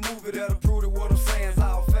that. Gotta move it, that'll prove that what I'm saying's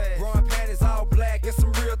all fast. Growing panties all black, get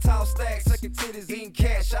some real tall stacks. Sucking titties, eating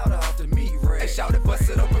cash, shout off the meat rack. Hey, shout it, bust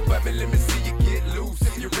it open for me, let me see you get loose.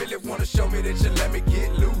 If you really wanna show me that you let me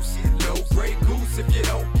get loose. No gray goose if you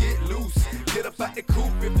don't get loose. Get up out the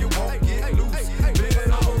coop if you won't get loose.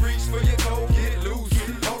 Man, I'ma reach for your toe, get loose.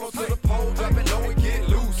 Hold on to the pole, drop it low and get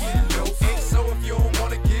loose. No XO if you don't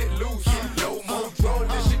wanna get loose. No more drone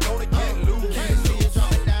unless you gonna get loose. Can't see you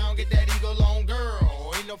drop it down, get that ego long,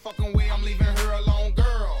 girl. Ain't no fucking way I'm leaving her alone,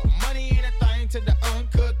 girl. Money ain't a thing to the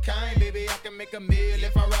uncooked kind. Baby, I can make a meal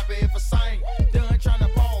if I rap it, if I sing. Done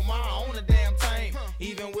tryna ball my own a damn thing.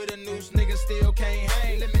 Even with a noose, nigga still can't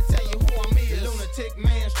hang. Let me tell you who I'm is. Lunatic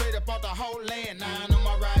man, straight up off the whole land. 9 on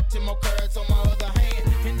my right, 10 more carats on my other hand.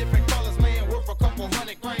 In different colors, man, worth a couple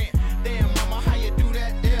 $100,000. Damn, mama, how you do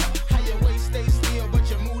that there? How your waist stay still, but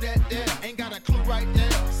you move that there? Ain't got a clue right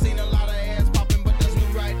there. Seen a lot of ass popping, but that's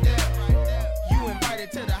new right there. You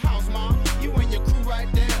invited to the house, ma. You and your crew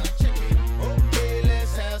right there. Check it. Okay,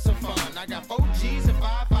 let's have some fun. I got 4 G's and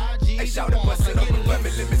 5 G's. Hey, shout it, bust it up and let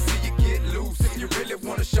me see you get loose. If you really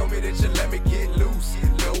wanna show me that you let me get loose.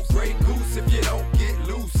 No gray goose if you don't get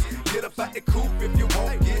loose. Get up out the coop if you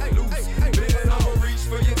won't get loose. Man, I'ma reach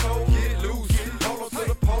for your toe, get loose. Hold on to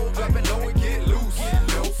the pole, drop it low and get loose.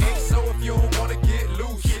 No XO if you don't wanna get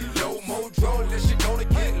loose. No more drone unless you gonna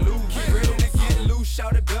get loose. Ready to get loose,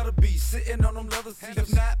 shout it better be sitting on them leather seats.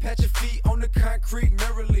 If not, pat your feet on the concrete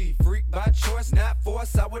merrily. Freak by choice, not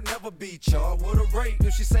force, I would never be charged with a rape.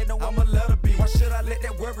 If she say no, I'ma let her be. Why should I let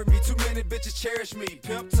that worry me? Too many bitches cherish me.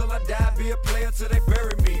 Pimp till I die, be a player till they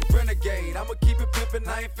bury me. Renegade, I'ma keep it pimpin',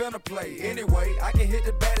 I ain't finna play. Anyway, I can hit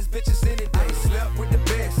the baddest bitches any day. Slept with the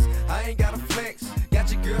best, I ain't gotta flex.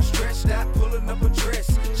 Got your girl stretched out, pulling up a dress.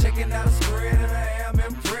 Checking out a spread and I am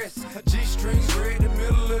impressed. Her G-strings red, the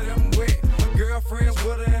middle of them wet. My girlfriends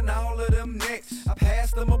with her and all of them necks. I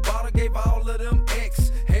passed them a bottle, gave all of them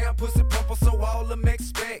X. Hair, pussy, pumper, so all them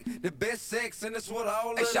expect the best sex, and that's what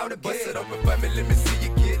all of them shout it, bust it open for me, let me see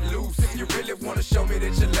you get loose. If you really wanna show me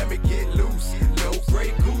that you let me get loose. No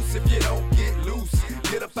gray goose if you don't get loose.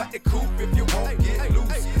 Get up out the coop if you won't get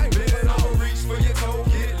loose. Man, I'ma reach for your toe,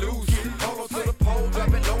 get loose. Hold on to the pole,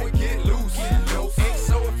 drop it low and get loose. No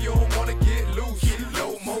XO if you don't wanna get loose.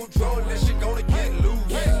 No more drone unless you gonna get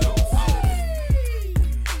loose.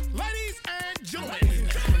 Ladies and gentlemen,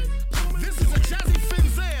 this is a Jazzy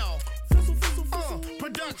Finzel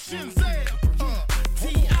production.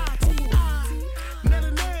 T.I. Net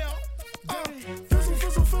a nail. Fizzle,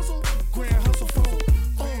 fizzle, fizzle. Grand hustle phone.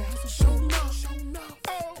 Show enough.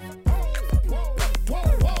 Whoa,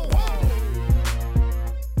 whoa, whoa.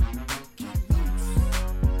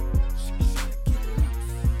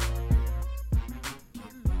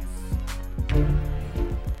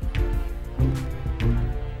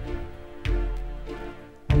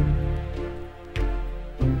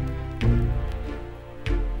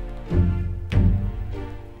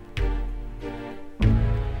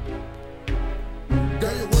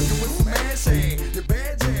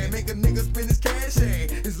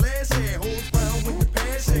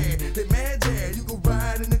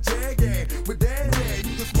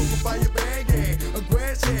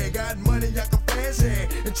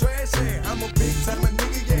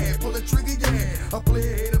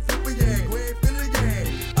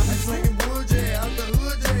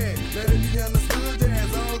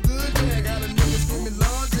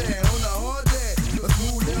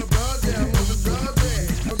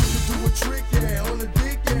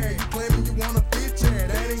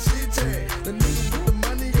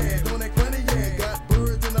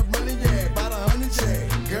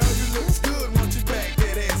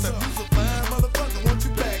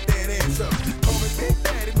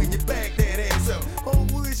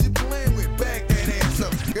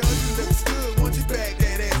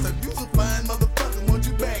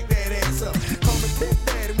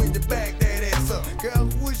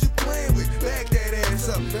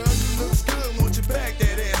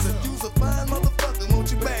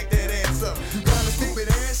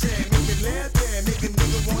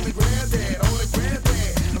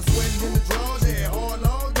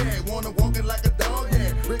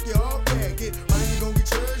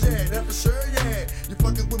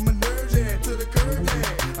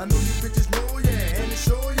 I know you bitches know, yeah, and it's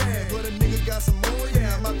sure, yeah. But a nigga got some more,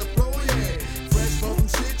 yeah, I'm out the flow, yeah. Fresh from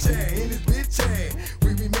some shit, yeah, in this bitch, yeah.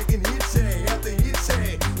 We be making hits, yeah, after hits,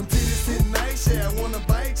 yeah. Them titties sitting nice, yeah, I wanna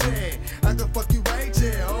bite, yeah. I can fuck you right,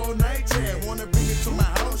 yeah, all night, yeah. Wanna bring it to my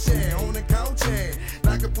house, yeah, on the couch, yeah.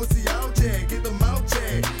 Knock a pussy out, yeah, get them out,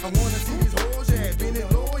 yeah. I wanna see these hoes, yeah, bend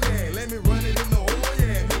it low, yeah. Let me run it in the hole,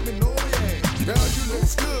 yeah, make me know, yeah. Girl, you look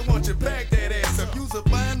good, want you back that ass up. You's a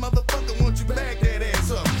fine motherfucker, want you back that ass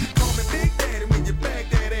up. Call me Big Daddy when you back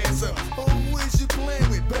that ass up. Oh, who is you playing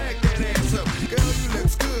with? Back that ass up. Girl, you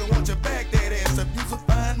look good, want you back that ass up. You's a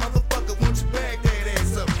fine motherfucker, want you back that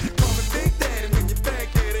ass up. Call me Big Daddy when you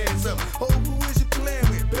back that ass up. Oh, who is you playing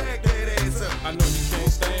with? Back that ass up. I know you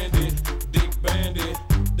can't stand it, dick bandit,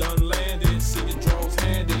 done landed, see your draws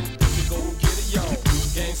handed. You go get it, y'all,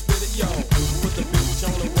 gang spit it, y'all. Put the bitch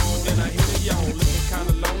on the wall, then I hit it, y'all. Looking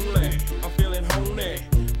kinda lonely, I'm feeling honey.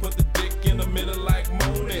 Put the dick in the middle like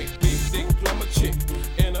Monet. Big dick plumber chick,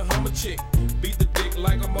 and a hummer chick. Beat the dick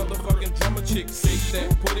like a motherfucking drummer chick. Say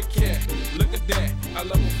that, put a cat, look at that. I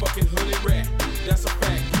love a fucking hoodie rat, that's a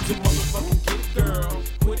fact. You motherfucking get it, girl.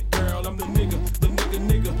 Quit it, girl, I'm the nigga,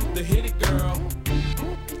 the hit it, girl.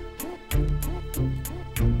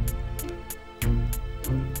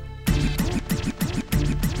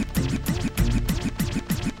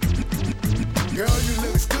 Girl, you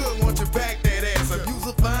looks good, want you back that ass up. You's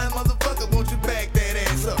a fine motherfucker, want you back that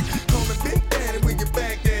ass up. Call me Big Daddy when you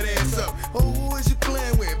back that ass up. Oh, who is you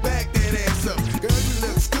playing with? Back that ass up. Girl, you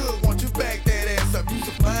looks good, want you back that ass up. You's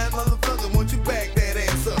a fine motherfucker, want you back that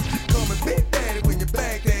ass up. Call me Big Daddy when you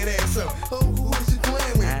back that ass up. Oh, who is you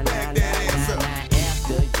playing with? Back that ass up.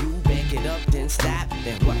 After you back it up, then stop.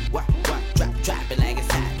 Then what, drop it like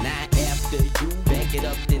it's hot. Now after you back it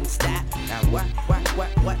up, then stop. Now what,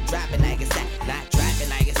 drop it like it's hot. Not drop it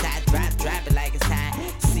like it's hot, drop it like it's hot.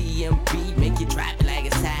 CMB, make you drop it like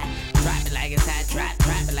it's hot. Drop it like it's hot,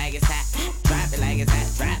 drop it like it's hot. Drop it like it's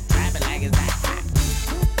hot, drop it like it's hot.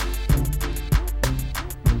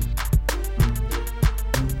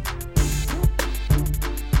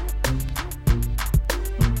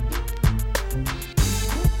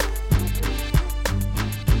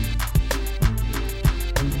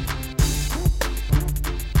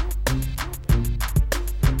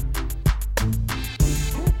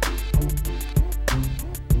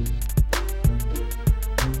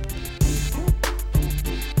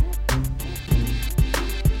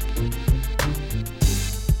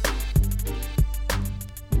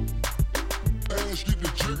 Ass get the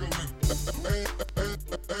jiggling.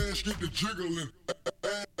 Ass get the jiggling.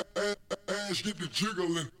 Ass get the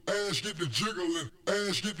jiggling. Ass get the jiggling.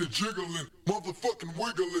 Ass get the jiggling. Motherfucking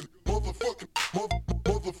wiggling. Motherfucking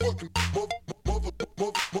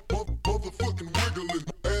wiggling.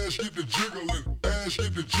 Ass get the jiggling. Ass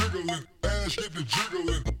get the jiggling. Ass get the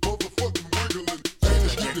jiggling. Motherfucking wiggling.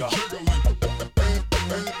 Ass get the jiggling.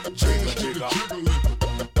 Ass get the jiggling.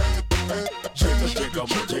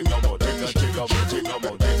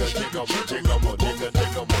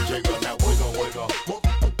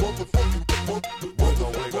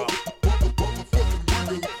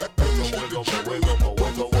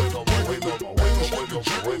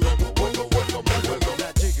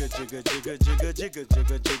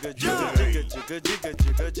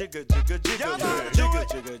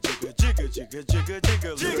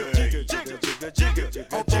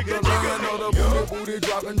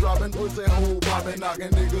 Dropping, pussy hole popping, knocking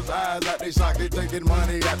niggas' eyes out they socket, taking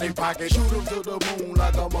money out they pocket. Shoot 'em to the moon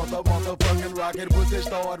like a motherfucking rocket. Pussy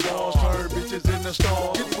start wars, turn bitches in the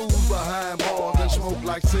stars. Get fools behind bars and smoke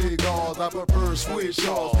like cigars. I prefer switch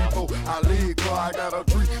shots before I leave car. I got a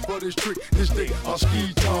treat for this trick, this thing a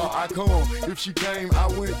ski tar. I come, if she came, I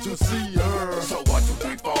went to see her. So 1, 2,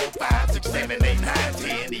 3, 4, 5, 6, 7, 8, 9,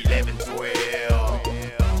 10, 11, 12.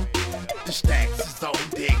 The stacks is on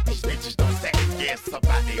deck. These bitches don't second guess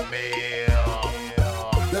about they mail.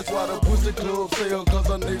 That's why the pussy club sell, cause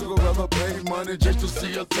a nigga rather pay money just to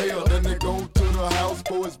see a tail. Then they go to the house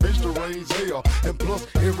for his bitch to raise hell. And plus,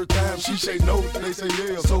 every time she say no, they say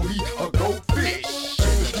yeah. So he a go fish.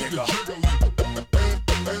 Jigga,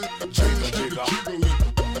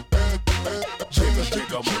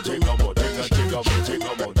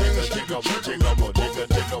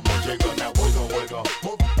 now wiggle.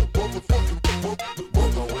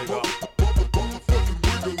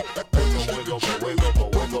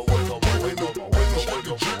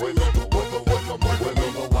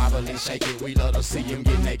 Shake it, we love to see him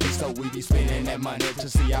get naked, so we be She spending that money to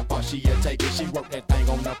see how far she'll take it. She work that thing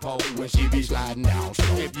on the pole when she be sliding down. So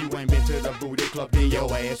if you ain't been to the booty club, then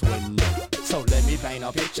your ass wouldn't know. So let me paint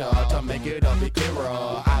a picture to make it a bit clearer.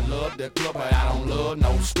 I love the club, but I don't love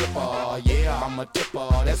no stripper. Yeah, I'm a tipper,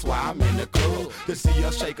 that's why I'm in the club. To see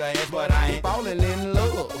her shake her ass, but I ain't falling in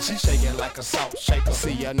love. She shaking like a salt shaker.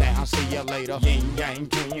 See ya now, see ya later. Yin yang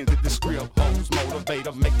twins at the script, hoes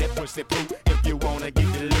motivator. Make that pussy poop if you wanna get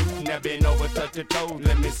the loot. Now bend over, touch your toes.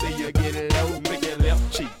 Let me see you get it low. Make your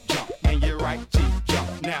left cheek jump and your right cheek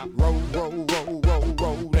jump. Now roll, roll, roll, roll,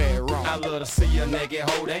 roll that wrong. I love to see her naked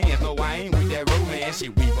hold hands. No, I ain't with that romance. She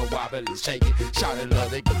weave a wobble and shake it. Shout it,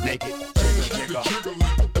 love it, get naked. Jiggle, jiggle, jiggle,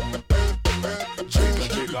 jiggle,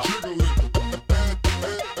 jiggle,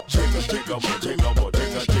 jiggle, jiggle, more, jiggle, more,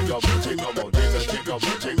 jiggle, jiggle, more, jiggle, more, jiggle, jiggle,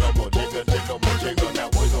 more, jiggle, more, jiggle, jiggle, more, jiggle. Now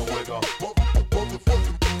wiggle, wiggle,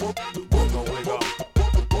 wiggle, wiggle.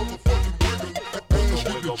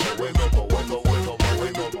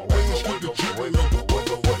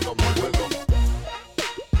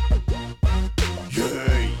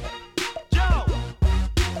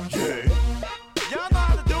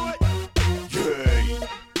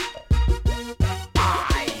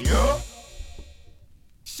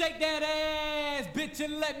 Shake that ass, bitch,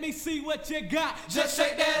 and let me see what you got. Just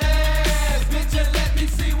shake that ass, bitch, and let me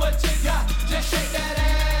see what you got. Just shake that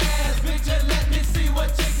ass, bitch, and let me see what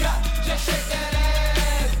you got. Just shake that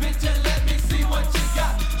ass, bitch, and let me see what you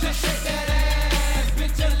got. Just shake that ass,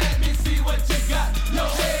 bitch, and let me see what you got. Yo,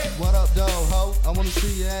 head. What up, though, ho? I wanna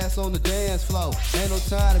see your ass on the dance floor. Ain't no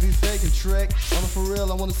time to be faking trick. On the for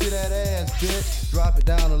real, I wanna see that ass, bitch. Drop it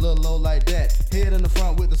down a little low like that. Head in the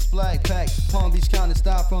front with the splag pack. Palm Beach County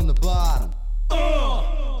style from the bottom.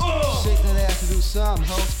 Shake that ass and do something,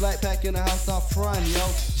 ho. Splat pack in the house out front, yo.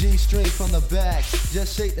 G-string from the back.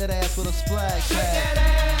 Just shake that ass with a splag pack. Shake that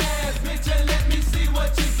ass, bitch, and let me see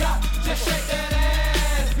what you got. Just shake that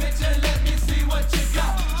ass, bitch, and let me see what you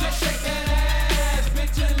got. Just shake that ass,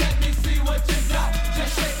 bitch, and let me see what you got.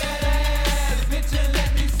 Just shake that ass, bitch, and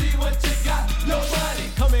let me see what you got. Nobody.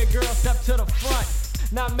 Come here, girl, step to the front.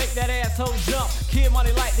 Now make that asshole jump. Kid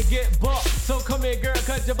money like to get bumped. So come here, girl,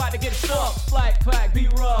 cause you're about to get stumped. Flag pack, be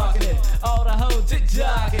rockin' it. All the hoes just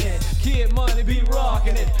jogging it. Kid money, be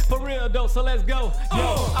rockin' it. For real though, so let's go.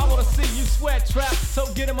 Yo, I wanna see you sweat trap. So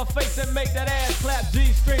get in my face and make that ass clap.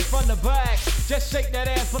 G-string from the back. Just shake that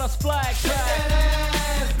ass with a splag pack. Shake that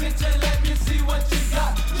ass, bitch, and let me see what you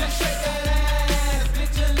got. Just shake that ass,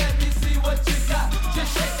 bitch, and let me see what you got.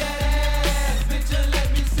 Just shake that ass, bitch, and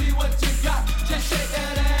let me see what you got. Just shake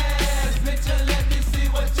that ass, bitch, and let me see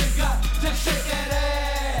what you got. Just shake that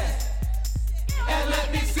ass, and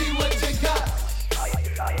let me see what you got.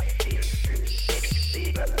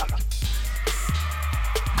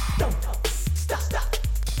 Stop.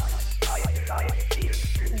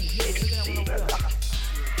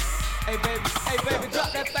 Hey baby,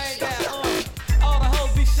 drop that thing down. All the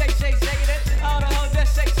hoes be shaking it. All the hoes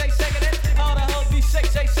just shaking it. All the hoes be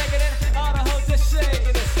shaking it. All the hoes just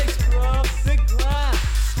shaking it. Say scrub the grind.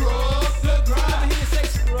 Scrub the grind. Let me hear you say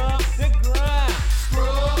scrub the grind.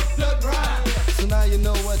 Scrub the grind. So now you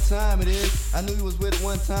know what time it is. I knew you was with it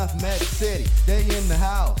one time from Magic City. They in the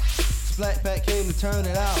house. Splat pack came to turn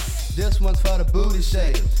it out. This one's for the booty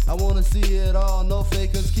shakers. I wanna see it all, no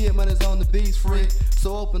fakers. Kid money's on the beats free.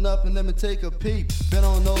 So open up and let me take a peep. Bend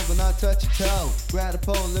on over, not touch your toe. Grab the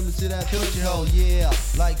pole, let me see that coochie hole. Yeah,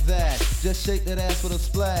 like that. Just shake that ass with a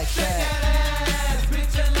splag Shake pack. that ass,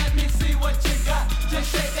 bitch, and let me see what you got.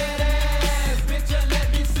 Just shake that ass, bitch, and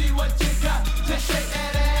let me see what you got. Just shake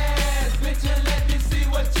that ass, bitch, and let me see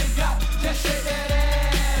what you got. Just shake that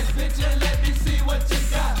ass, bitch, and let me see what you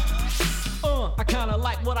got. I kinda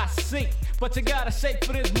like what I see, but you gotta shake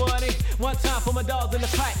for this money. One time for my dogs in the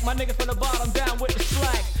pack, my niggas from the bottom down with the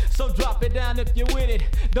slack. So drop it down if you're with it.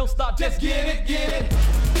 Don't stop, just get it.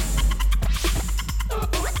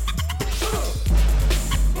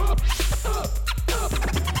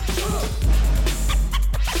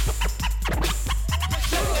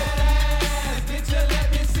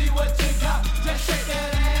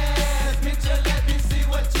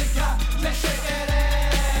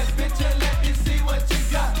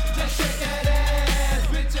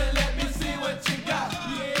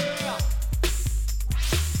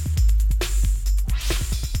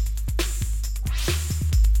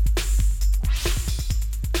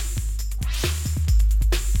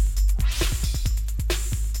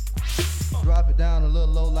 Drop it down a little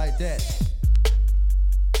low like that.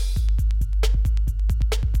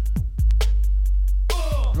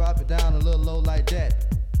 Drop it down a little low like that.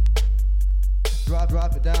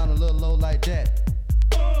 Drop it down a little low like that.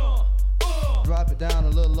 Drop it down a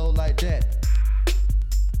little low like that.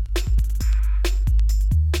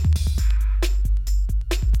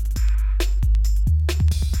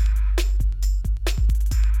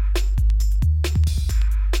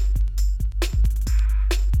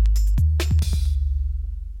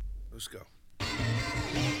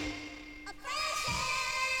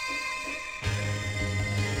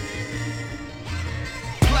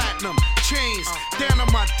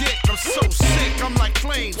 my dick. I'm so sick, I'm like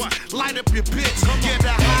flames. Light up your bitch, get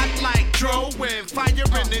her hot like Dro and fire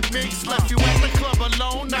in it mix. Left you at the club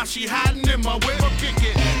alone, now she hiding in my whip. I'm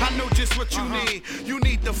kicking, I know just what you need. You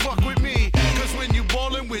need to fuck with me, cause when you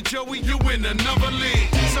ballin' with Joey, you in another league.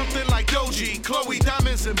 Something like Doji, Chloe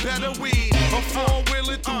Diamonds and better weed. A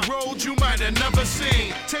four-wheeler through roads you might have never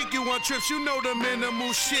seen. Take you on trips, you know the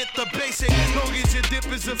minimal shit, the basic. Long as your dip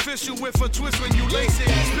is official with a twist when you lace it.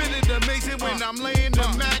 Spit it amazing when I'm laying the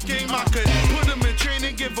Mac game. I could put them in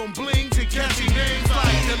training, give them blings and catchy names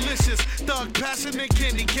like Delicious, Thug, Passionate,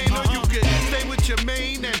 Candy Cane. Or you could stay with your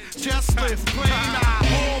main and just live plain. I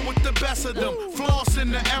all with the best of them, floss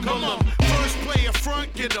in the emblem. First play a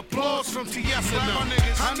front, get applause from TS and them.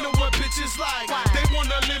 I know what bitches like, they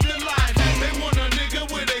wanna live the life. They want a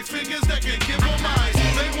nigga with they fingers that can give them eyes.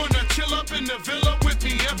 They wanna chill up in the villa with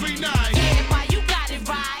me every night. Yeah, why you got it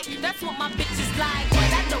right? That's what my bitches like.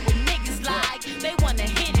 But I know what niggas like. They wanna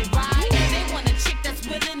hit it right. They want a chick that's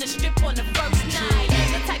willing to strip on the first night.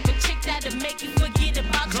 The type of chick that'll make you forget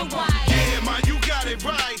about your wife. Yeah, ma, you got it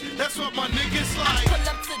right. That's what my niggas like. I pull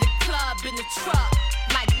up to the club in the truck.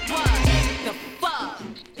 Like what? The fuck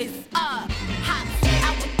is up? Hot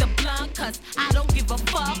out with the blunt, cause I don't give a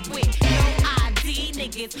fuck with no ID.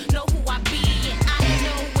 Niggas know who I be, and I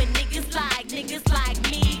know what niggas like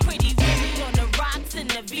me. Pretty Remy on the rocks in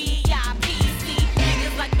the VIP seat.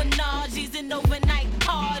 Niggas like Menages and overnight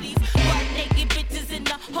parties. Butt naked bitches in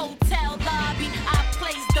the hotel lobby. I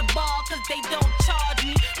place the ball cause they don't charge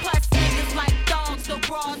me. Plus niggas like dogs, so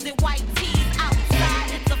bras and white tees.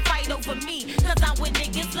 Outside it's a fight over me, cause I'm with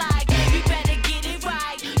niggas like, you better get it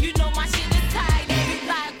right. You know my shit is tight. If you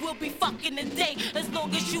like, we'll be fucking today. As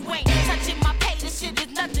long as you ain't touching my pay, this shit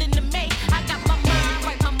is nothing to me. I got my mind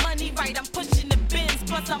right, my money right. I'm pushing the bins,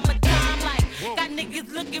 plus I'm a dime like. Got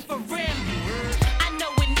niggas looking for rim. I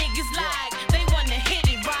know what niggas like. They wanna hit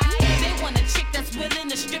it right. They want a chick that's willing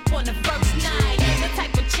to strip on the first night. The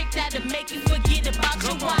type of chick that'll make you forget about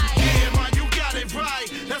your wife. Yeah, ma, you got it right.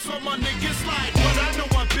 That's what my niggas like. But I know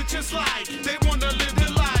what bitches like. They wanna live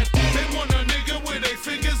their life. They want a nigga with they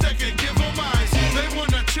fingers that can give them eyes. They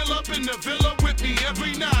wanna chill up in the villa with me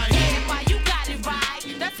every night. Yeah, why you got it right.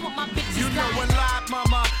 That's what my bitches You know like. a lot,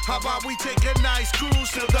 mama. How about we take a nice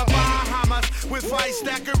cruise to the Bahamas with ice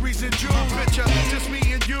daiquiris and jewel picture. Just me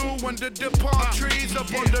and you under the palm trees,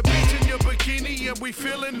 up on the beach in your bikini, and we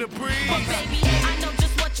feeling the breeze. But baby, I know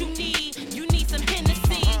just what you need. You need some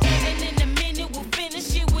Hennessy, and in a minute we'll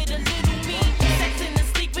finish it with a little me. Sexing and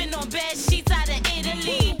sleeping on bed sheets out of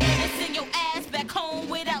Italy, and send your ass back home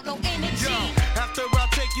without no energy. Yo, after I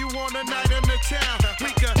take you on a night in the town,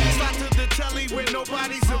 we can slide to the telly when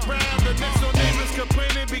nobody's around. The next door neighbors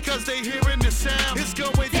complaining because they hearing the sound. It's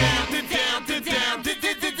going down, down, down, down.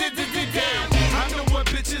 I know what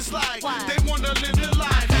bitches like. They wanna live their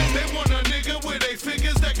life. They want a nigga with they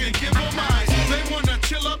fingers that can give them eyes. They wanna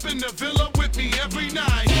chill up in the villa with me every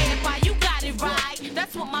night. Yeah, why you got it right.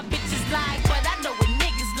 That's what my bitches like. But I know what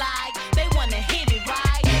niggas like. They wanna hit it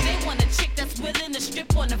right. They want a chick that's willing to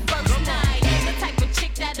strip on the first night. The type of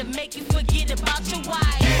chick that'll make you forget about your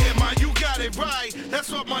wife. Yeah, ma, you got it right. That's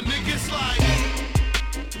what my niggas like.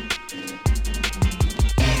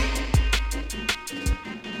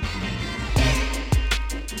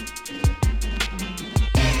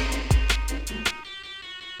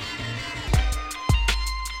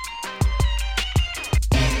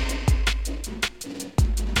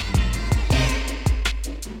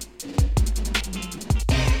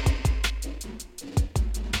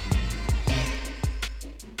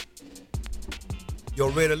 Yo,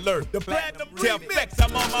 red alert. The platinum remix.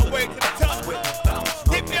 I'm on my way to the top.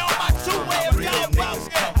 Hit me on my two-way of y'all bounce.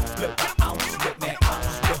 Bounce with me,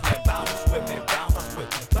 bounce with me, bounce with me, bounce with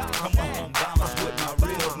me. Come on, bounce with my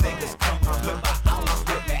real niggas. Come on, flip my house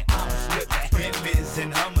with me, bounce with me. Bentley's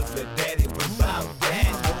and Hummers, the daddy without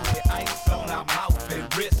that. The ice on our mouth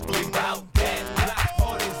and wrist without that. Black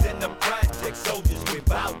parties in the project, soldiers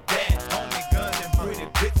without that. Homie guns and pretty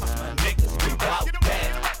bitches, my niggas without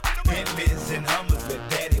that. Bentley's and Hummers.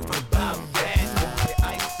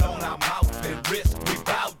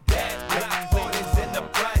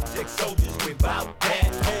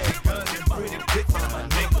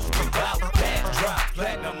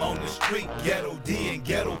 Ghetto D and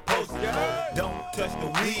ghetto post. Don't touch the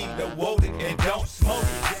weed, the woad it, and don't smoke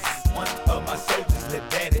it. One of my soldiers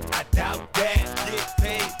live at it, I doubt that. Get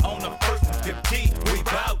paid on the first and 15, we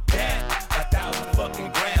bout that. 1,000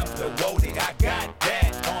 fucking grams, the woad it, I got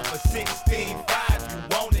that. On for 16.5,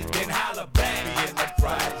 you want it, then holla back. Be in the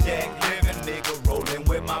project, living nigga, rolling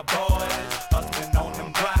with my boys. Hustling on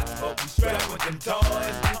them blocks, but we strapped with them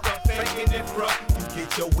toys. You start faking it from, you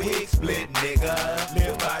get your wig split, nigga.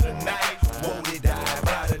 Live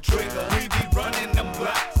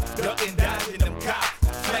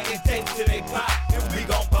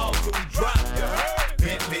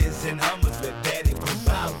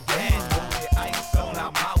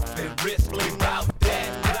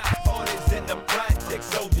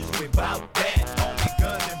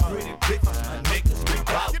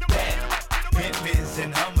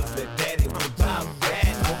and Hummers, the daddy, we bout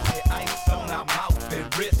that. The ice on our mouth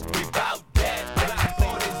and wrist, we bout that. Black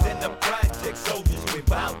parties in the project, soldiers, we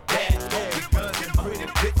bout that. Guns and pretty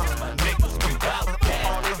bitches, my niggas, we bout that.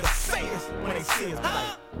 All niggas say us when they see us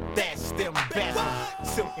like, that's them bastards.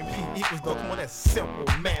 Silk and P equals though, come on, that's simple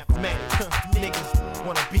mathematics. Niggas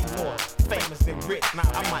wanna be more famous than rich. Now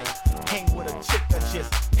I might hang with a chick that's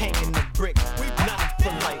just hanging the brick.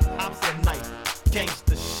 Nothing polite, opposite night,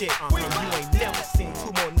 gangsta shit. You ain't never seen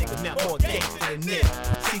two more niggas now more gangsta than this.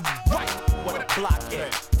 See right where the block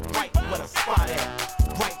at, right where the spot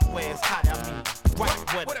at, right where it's hot. I mean,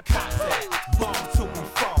 right where the cops at. Ball till we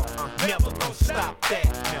fall, never gonna stop that.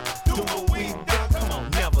 Never do what we done, come on,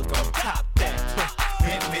 never gonna top that.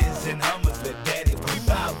 Bentleys and Hummers, the daddy, we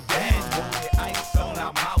bout that. The ice on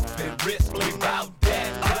our mouth and wrist, we bout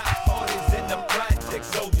that. Black parties in the project,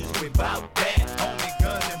 soldiers, we bout that. Homie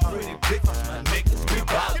guns and pretty bitches, my niggas, we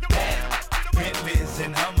bout that. Bentleys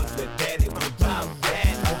and Hummers, the daddy, we bout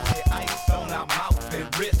that. The ice on our mouth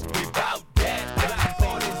and wrist, we bout that. Black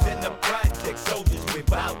parties in the project, soldiers, we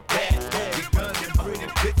bout that. Homie guns and pretty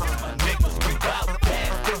bitches, my niggas, we bout that.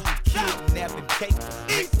 Kidnapping capers,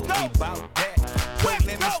 niggas, we bout that. Waiting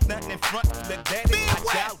in the stunt in front of the daddy, I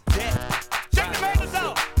doubt that. Check the haters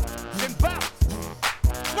out, then bounce.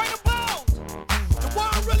 Swing the balls. The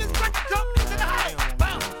world really second companies in the house.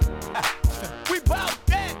 Bounce. We bout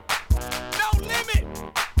that. No limit.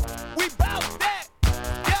 We bout that.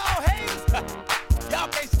 Y'all haters, y'all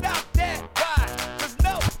can't stop that. Why? 'Cause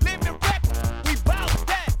no limit record. We bout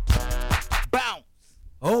that. Bounce.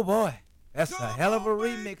 Oh boy, that's a hell of a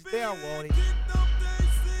remix there, Wally.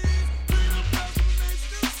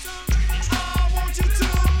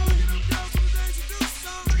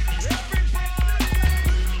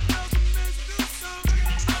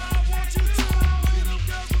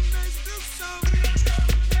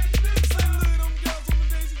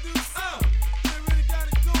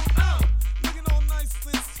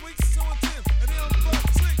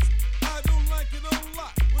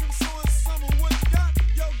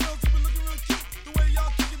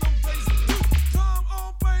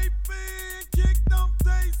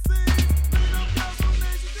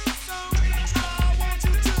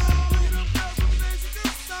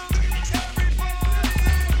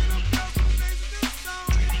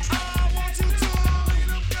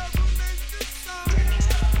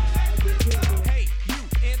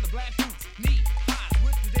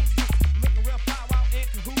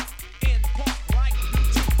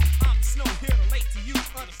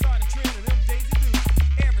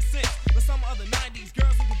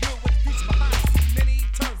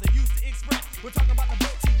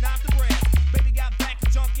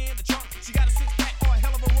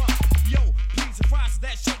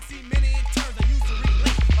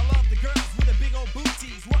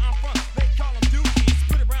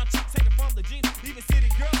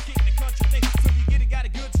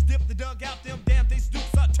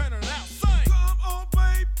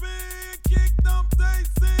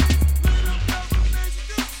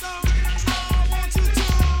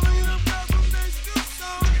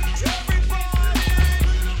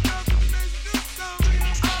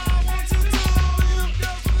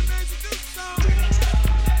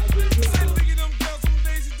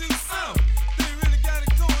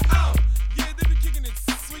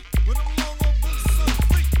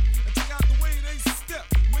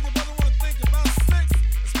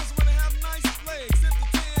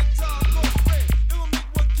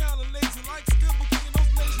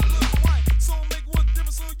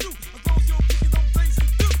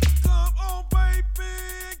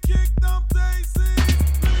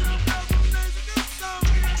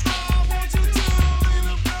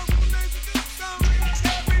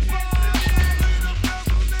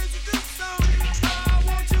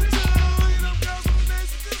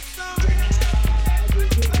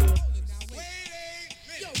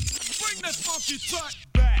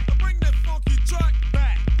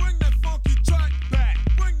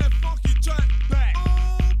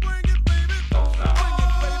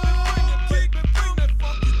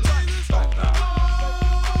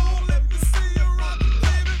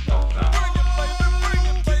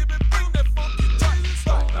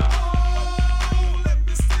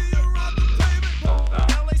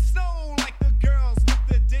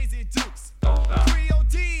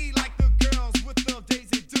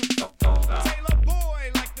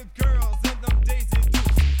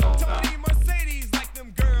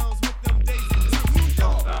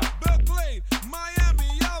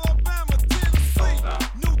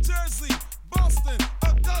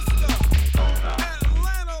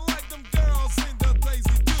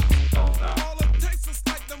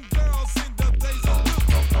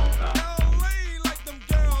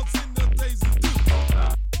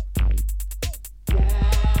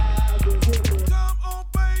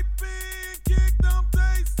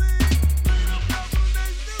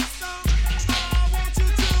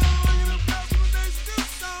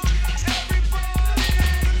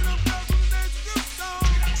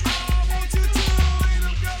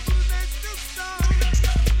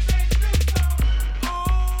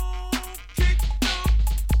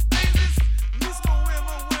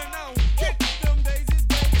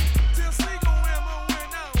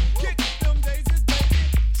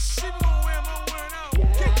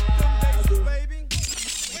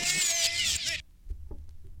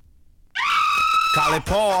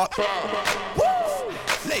 part. Woo!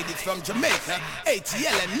 Ladies from Jamaica,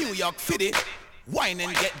 ATL and New York City. Wine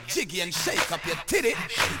and get jiggy and shake up your titty.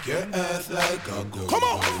 Shake your ass like a go. Come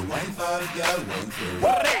on. Wine fast, girl, wine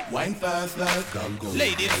slow. Wine fast like a go.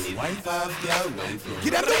 Ladies. Wine fast, girl, wine slow.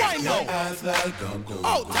 Get them the wine now. Shake your ass like a go.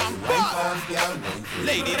 Out and Wine fast, girl, wine slow.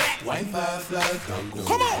 Ladies. Wine fast like a go.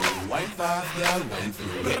 Come on. Wine fast, girl, wine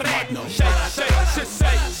slow. Get mad now. Shake, shake, shake,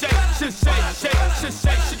 shake, shake, shake, shake, shake,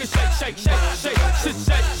 shake, shake, shake, shake,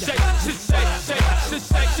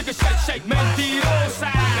 shake, shake,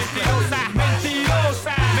 mentirosa, mentirosa,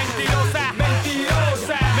 mentirosa, mentirosa,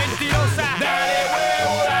 mentirosa, mentirosa. Dale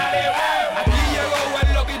huevo, dale huevo. Aquí llegó el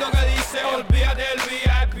loquito que dice, olvídate del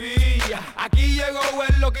VIP. Aquí llegó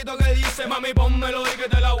el loquito que dice, mami, pónmelo y que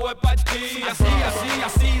te la voy a partir. Así, así,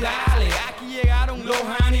 así, dale. Aquí llegaron los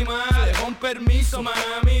animales. Con permiso,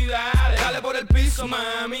 mami, dale. Dale por el piso,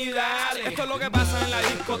 mami, dale. Esto es lo que pasa en la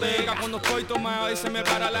discoteca cuando estoy tomado y se me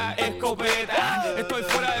para la escopeta. Estoy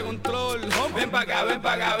fuera de control. Ven pa' acá, ven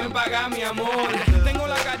pa' acá, ven pa' acá, mi amor. Tengo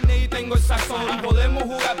la carne y tengo el sazón. Podemos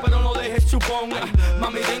jugar, pero no dejes chupón.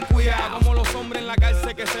 Mami, ten cuidado, como los hombres en la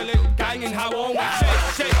cárcel que se le caen en jabón. Shake,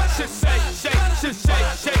 shake, shake, shake, shake, shake,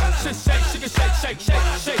 shake, shake, shake, shake, shake, shake, shake,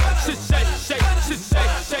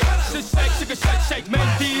 shake, shake, shake,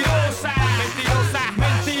 mentirosa, mentirosa,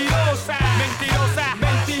 mentirosa, mentirosa,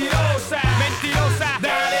 mentirosa, mentirosa.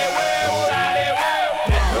 Dale huevo, dale huevo.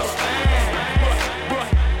 That girl's fine,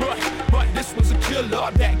 but this was a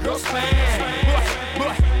killer. That girl's fine,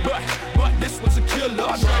 but this was a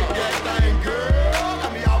killer. Shake that thing, girl.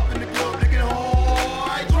 Got me off in the club looking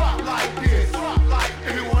hard. Drop like this, drop like.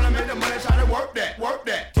 If you wanna make the money, try to work that, work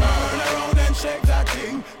that. Turn around and shake that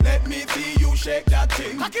thing. Let me see you shake that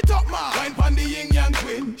thing. Cock it up, man. Wine pon the yin yang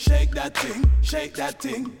twin. Shake that thing, shake that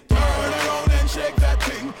thing. Turn around and shake that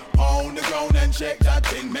thing. Pound the ground and shake that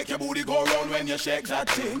thing. Make your booty go round when you shake that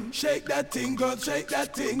thing. Shake that thing, girl, shake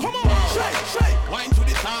that thing. Come on, shake, shake. Wine to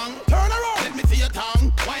the tongue. Turn around. Let me see your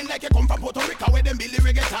tongue. Wine like you come from Puerto Rico where them Billy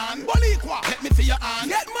reggaeton. Boricua. Let me see your hand.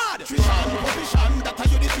 Get mad. Trishan, position, that are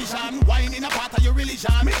your decision. Wine in a part of your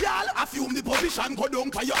religion. Me girl, assume the position. Go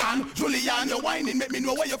down for your hand. Julian, your whining make me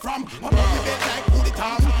know where you're from. I'm on the bed like booty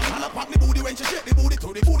tongue. And I pop the booty when she shake the booty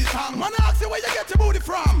to the booty tongue. Man, I ask you where you get your booty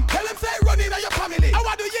from. Tell him say run in your family. I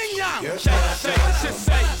want to yin yang. Shake, shake, shake,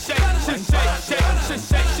 shake, shake, shake, shake, shake,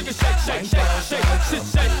 shake, shake, shake, shake,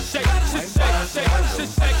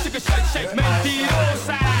 shake, shake,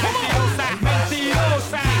 mentirosa, mentirosa,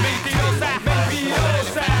 mentirosa, mentirosa,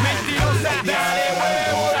 mentirosa, mentirosa. Dale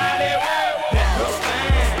huevo, dale huevo. That girl's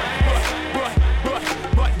fine,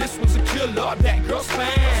 but this was a killer. That girl's fine,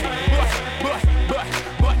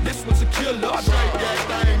 but this was a killer. Shake that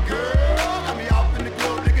thing, girl. Got me off in the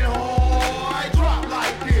club looking hard. Drop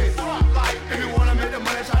like this, drop like. If you wanna make the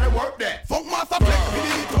money, try to work that. Funk master flex, we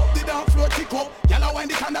it up, the dance floor tick up. Y'all a wind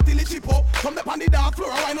the can till it chip up. Come up on the dance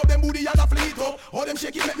floor, wind up them booty and a fling it up. All them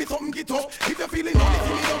shake it, make me something get up. If you're feeling lonely,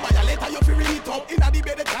 feel it up. By later, you feel it up. Inna the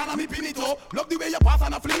bed, the can and me pin it up. Love the way you pass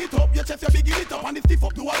and I fling it up. Your chest, you big it up and it stiff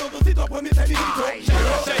up. Do a little sit up when me tell it up. Shake, shake,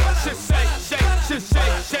 shake, shake, shake, shake,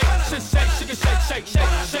 shake, shake, shake,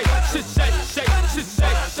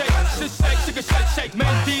 shake, shake,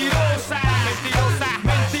 mentirosa, mentirosa,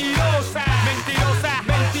 mentirosa, mentirosa,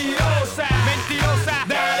 mentirosa, mentirosa.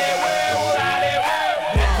 Dale huevo, dale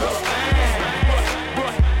huevo. That girl's fine,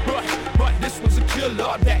 but this was a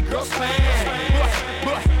killer. That girl's fine,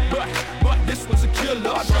 but this was a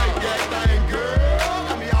killer. Shake that thing, girl.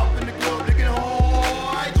 Got me off in the club looking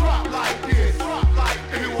hard. Drop like this, drop like.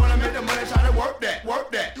 If you wanna make the money, try to work that,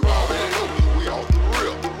 work that. You already know that we off the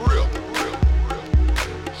real, the real, the real.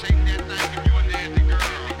 Shake that thing if you a nasty girl.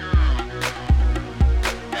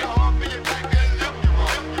 Hey, hard for your back and left you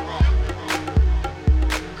wrong.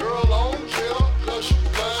 Girl on chill, 'cause you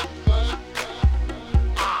fine.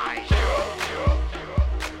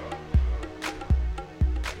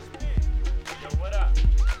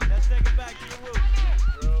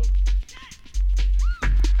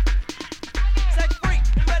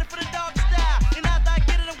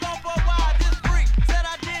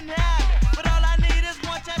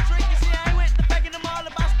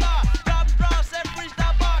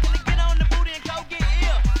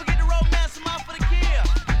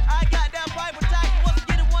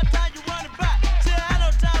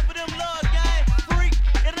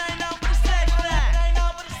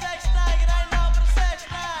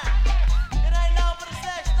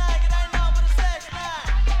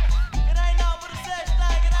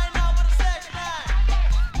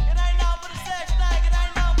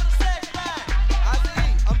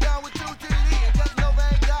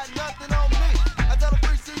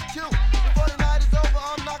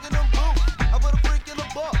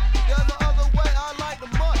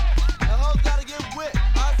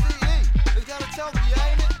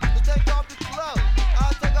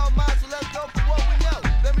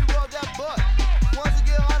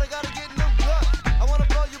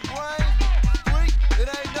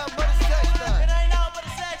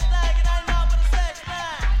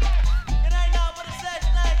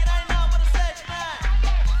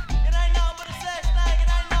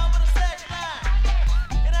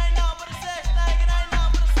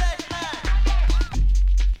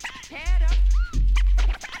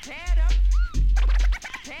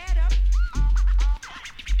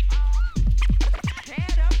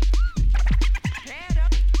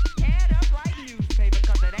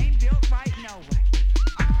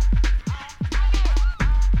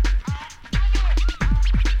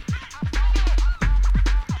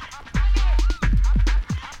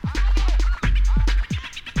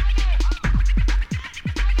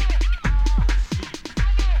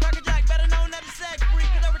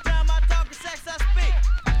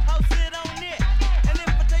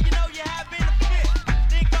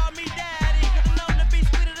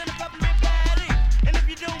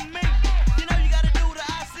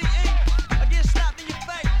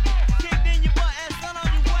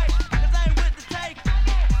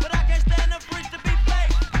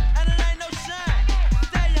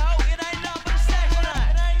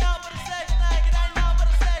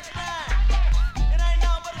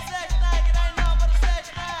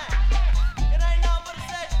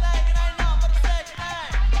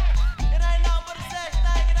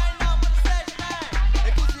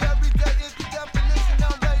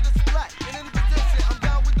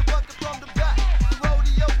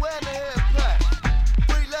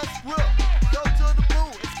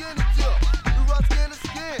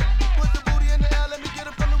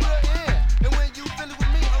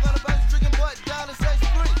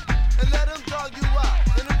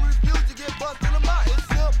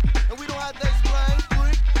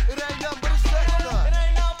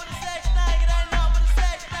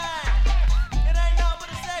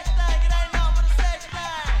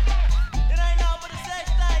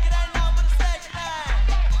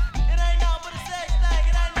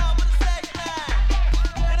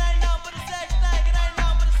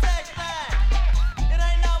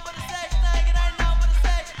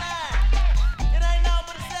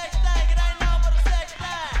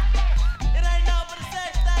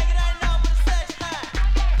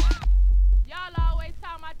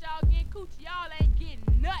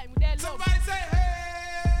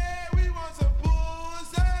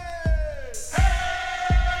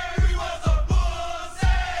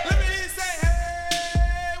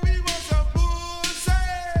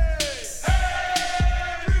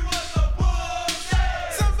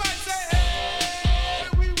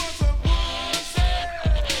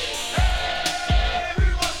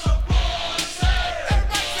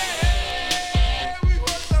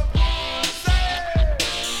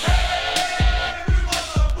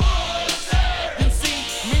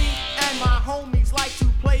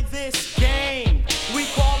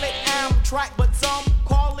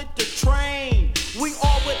 train. We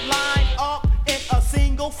all would line up in a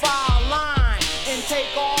single file line and take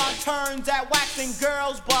our turns at waxing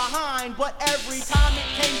girls behind. But every time it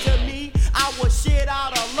came to me, I was shit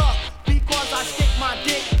out of luck because I stick my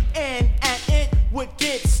dick in and it would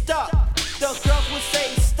get stuck. The girls would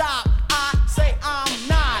say stop, I say I'm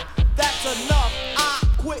not. That's enough, I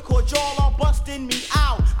quit cause y'all are busting me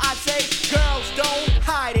out. I say girls don't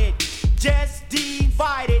hide it, just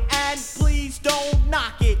divide it, and please don't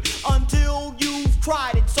knock it until you've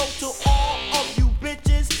tried it. So to all of you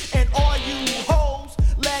bitches and all you hoes,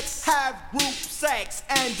 let's have group sex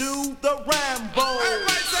and do the Rambo.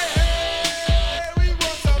 Everybody say hey, we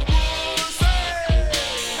want some pussy.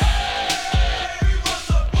 Hey, we want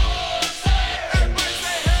some pussy. Everybody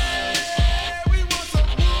say hey, we want some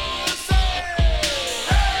pussy.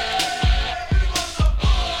 Hey, we want some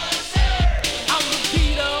pussy. I'm the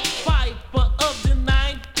Peter Piper of the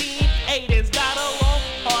 1980s. Got a long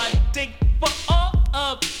hard dick for all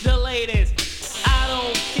of the ladies. I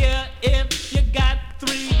don't care if you got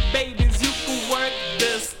 3 babies, you can work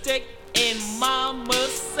the stick in my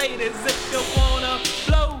Mercedes. If you wanna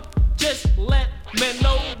blow, just let me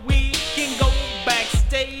know. We can go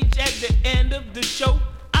backstage at the end of the show.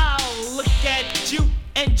 I'll look at you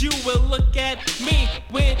and you will look at me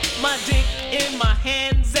with my dick in my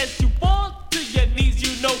hands. As you fall to your knees,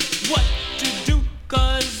 you know what to do,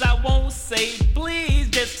 cause I won't say please.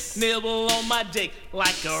 Just nibble on my dick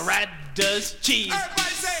like a rat does cheese.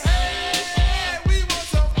 Everybody say hey, we want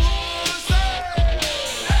some pussy.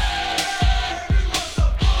 Hey, we want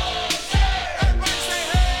some pussy. Everybody say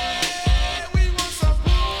hey, we want some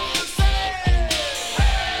pussy.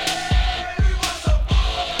 Hey, we want some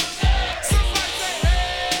pussy. Somebody say hey,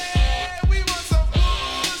 we want some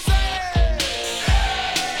pussy. Hey,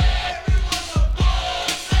 we want some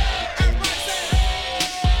pussy. Everybody say hey,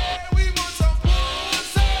 we want some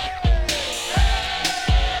pussy.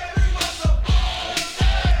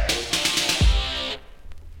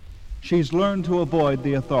 She's learned to avoid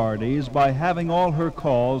the authorities by having all her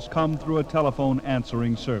calls come through a telephone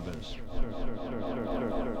answering service.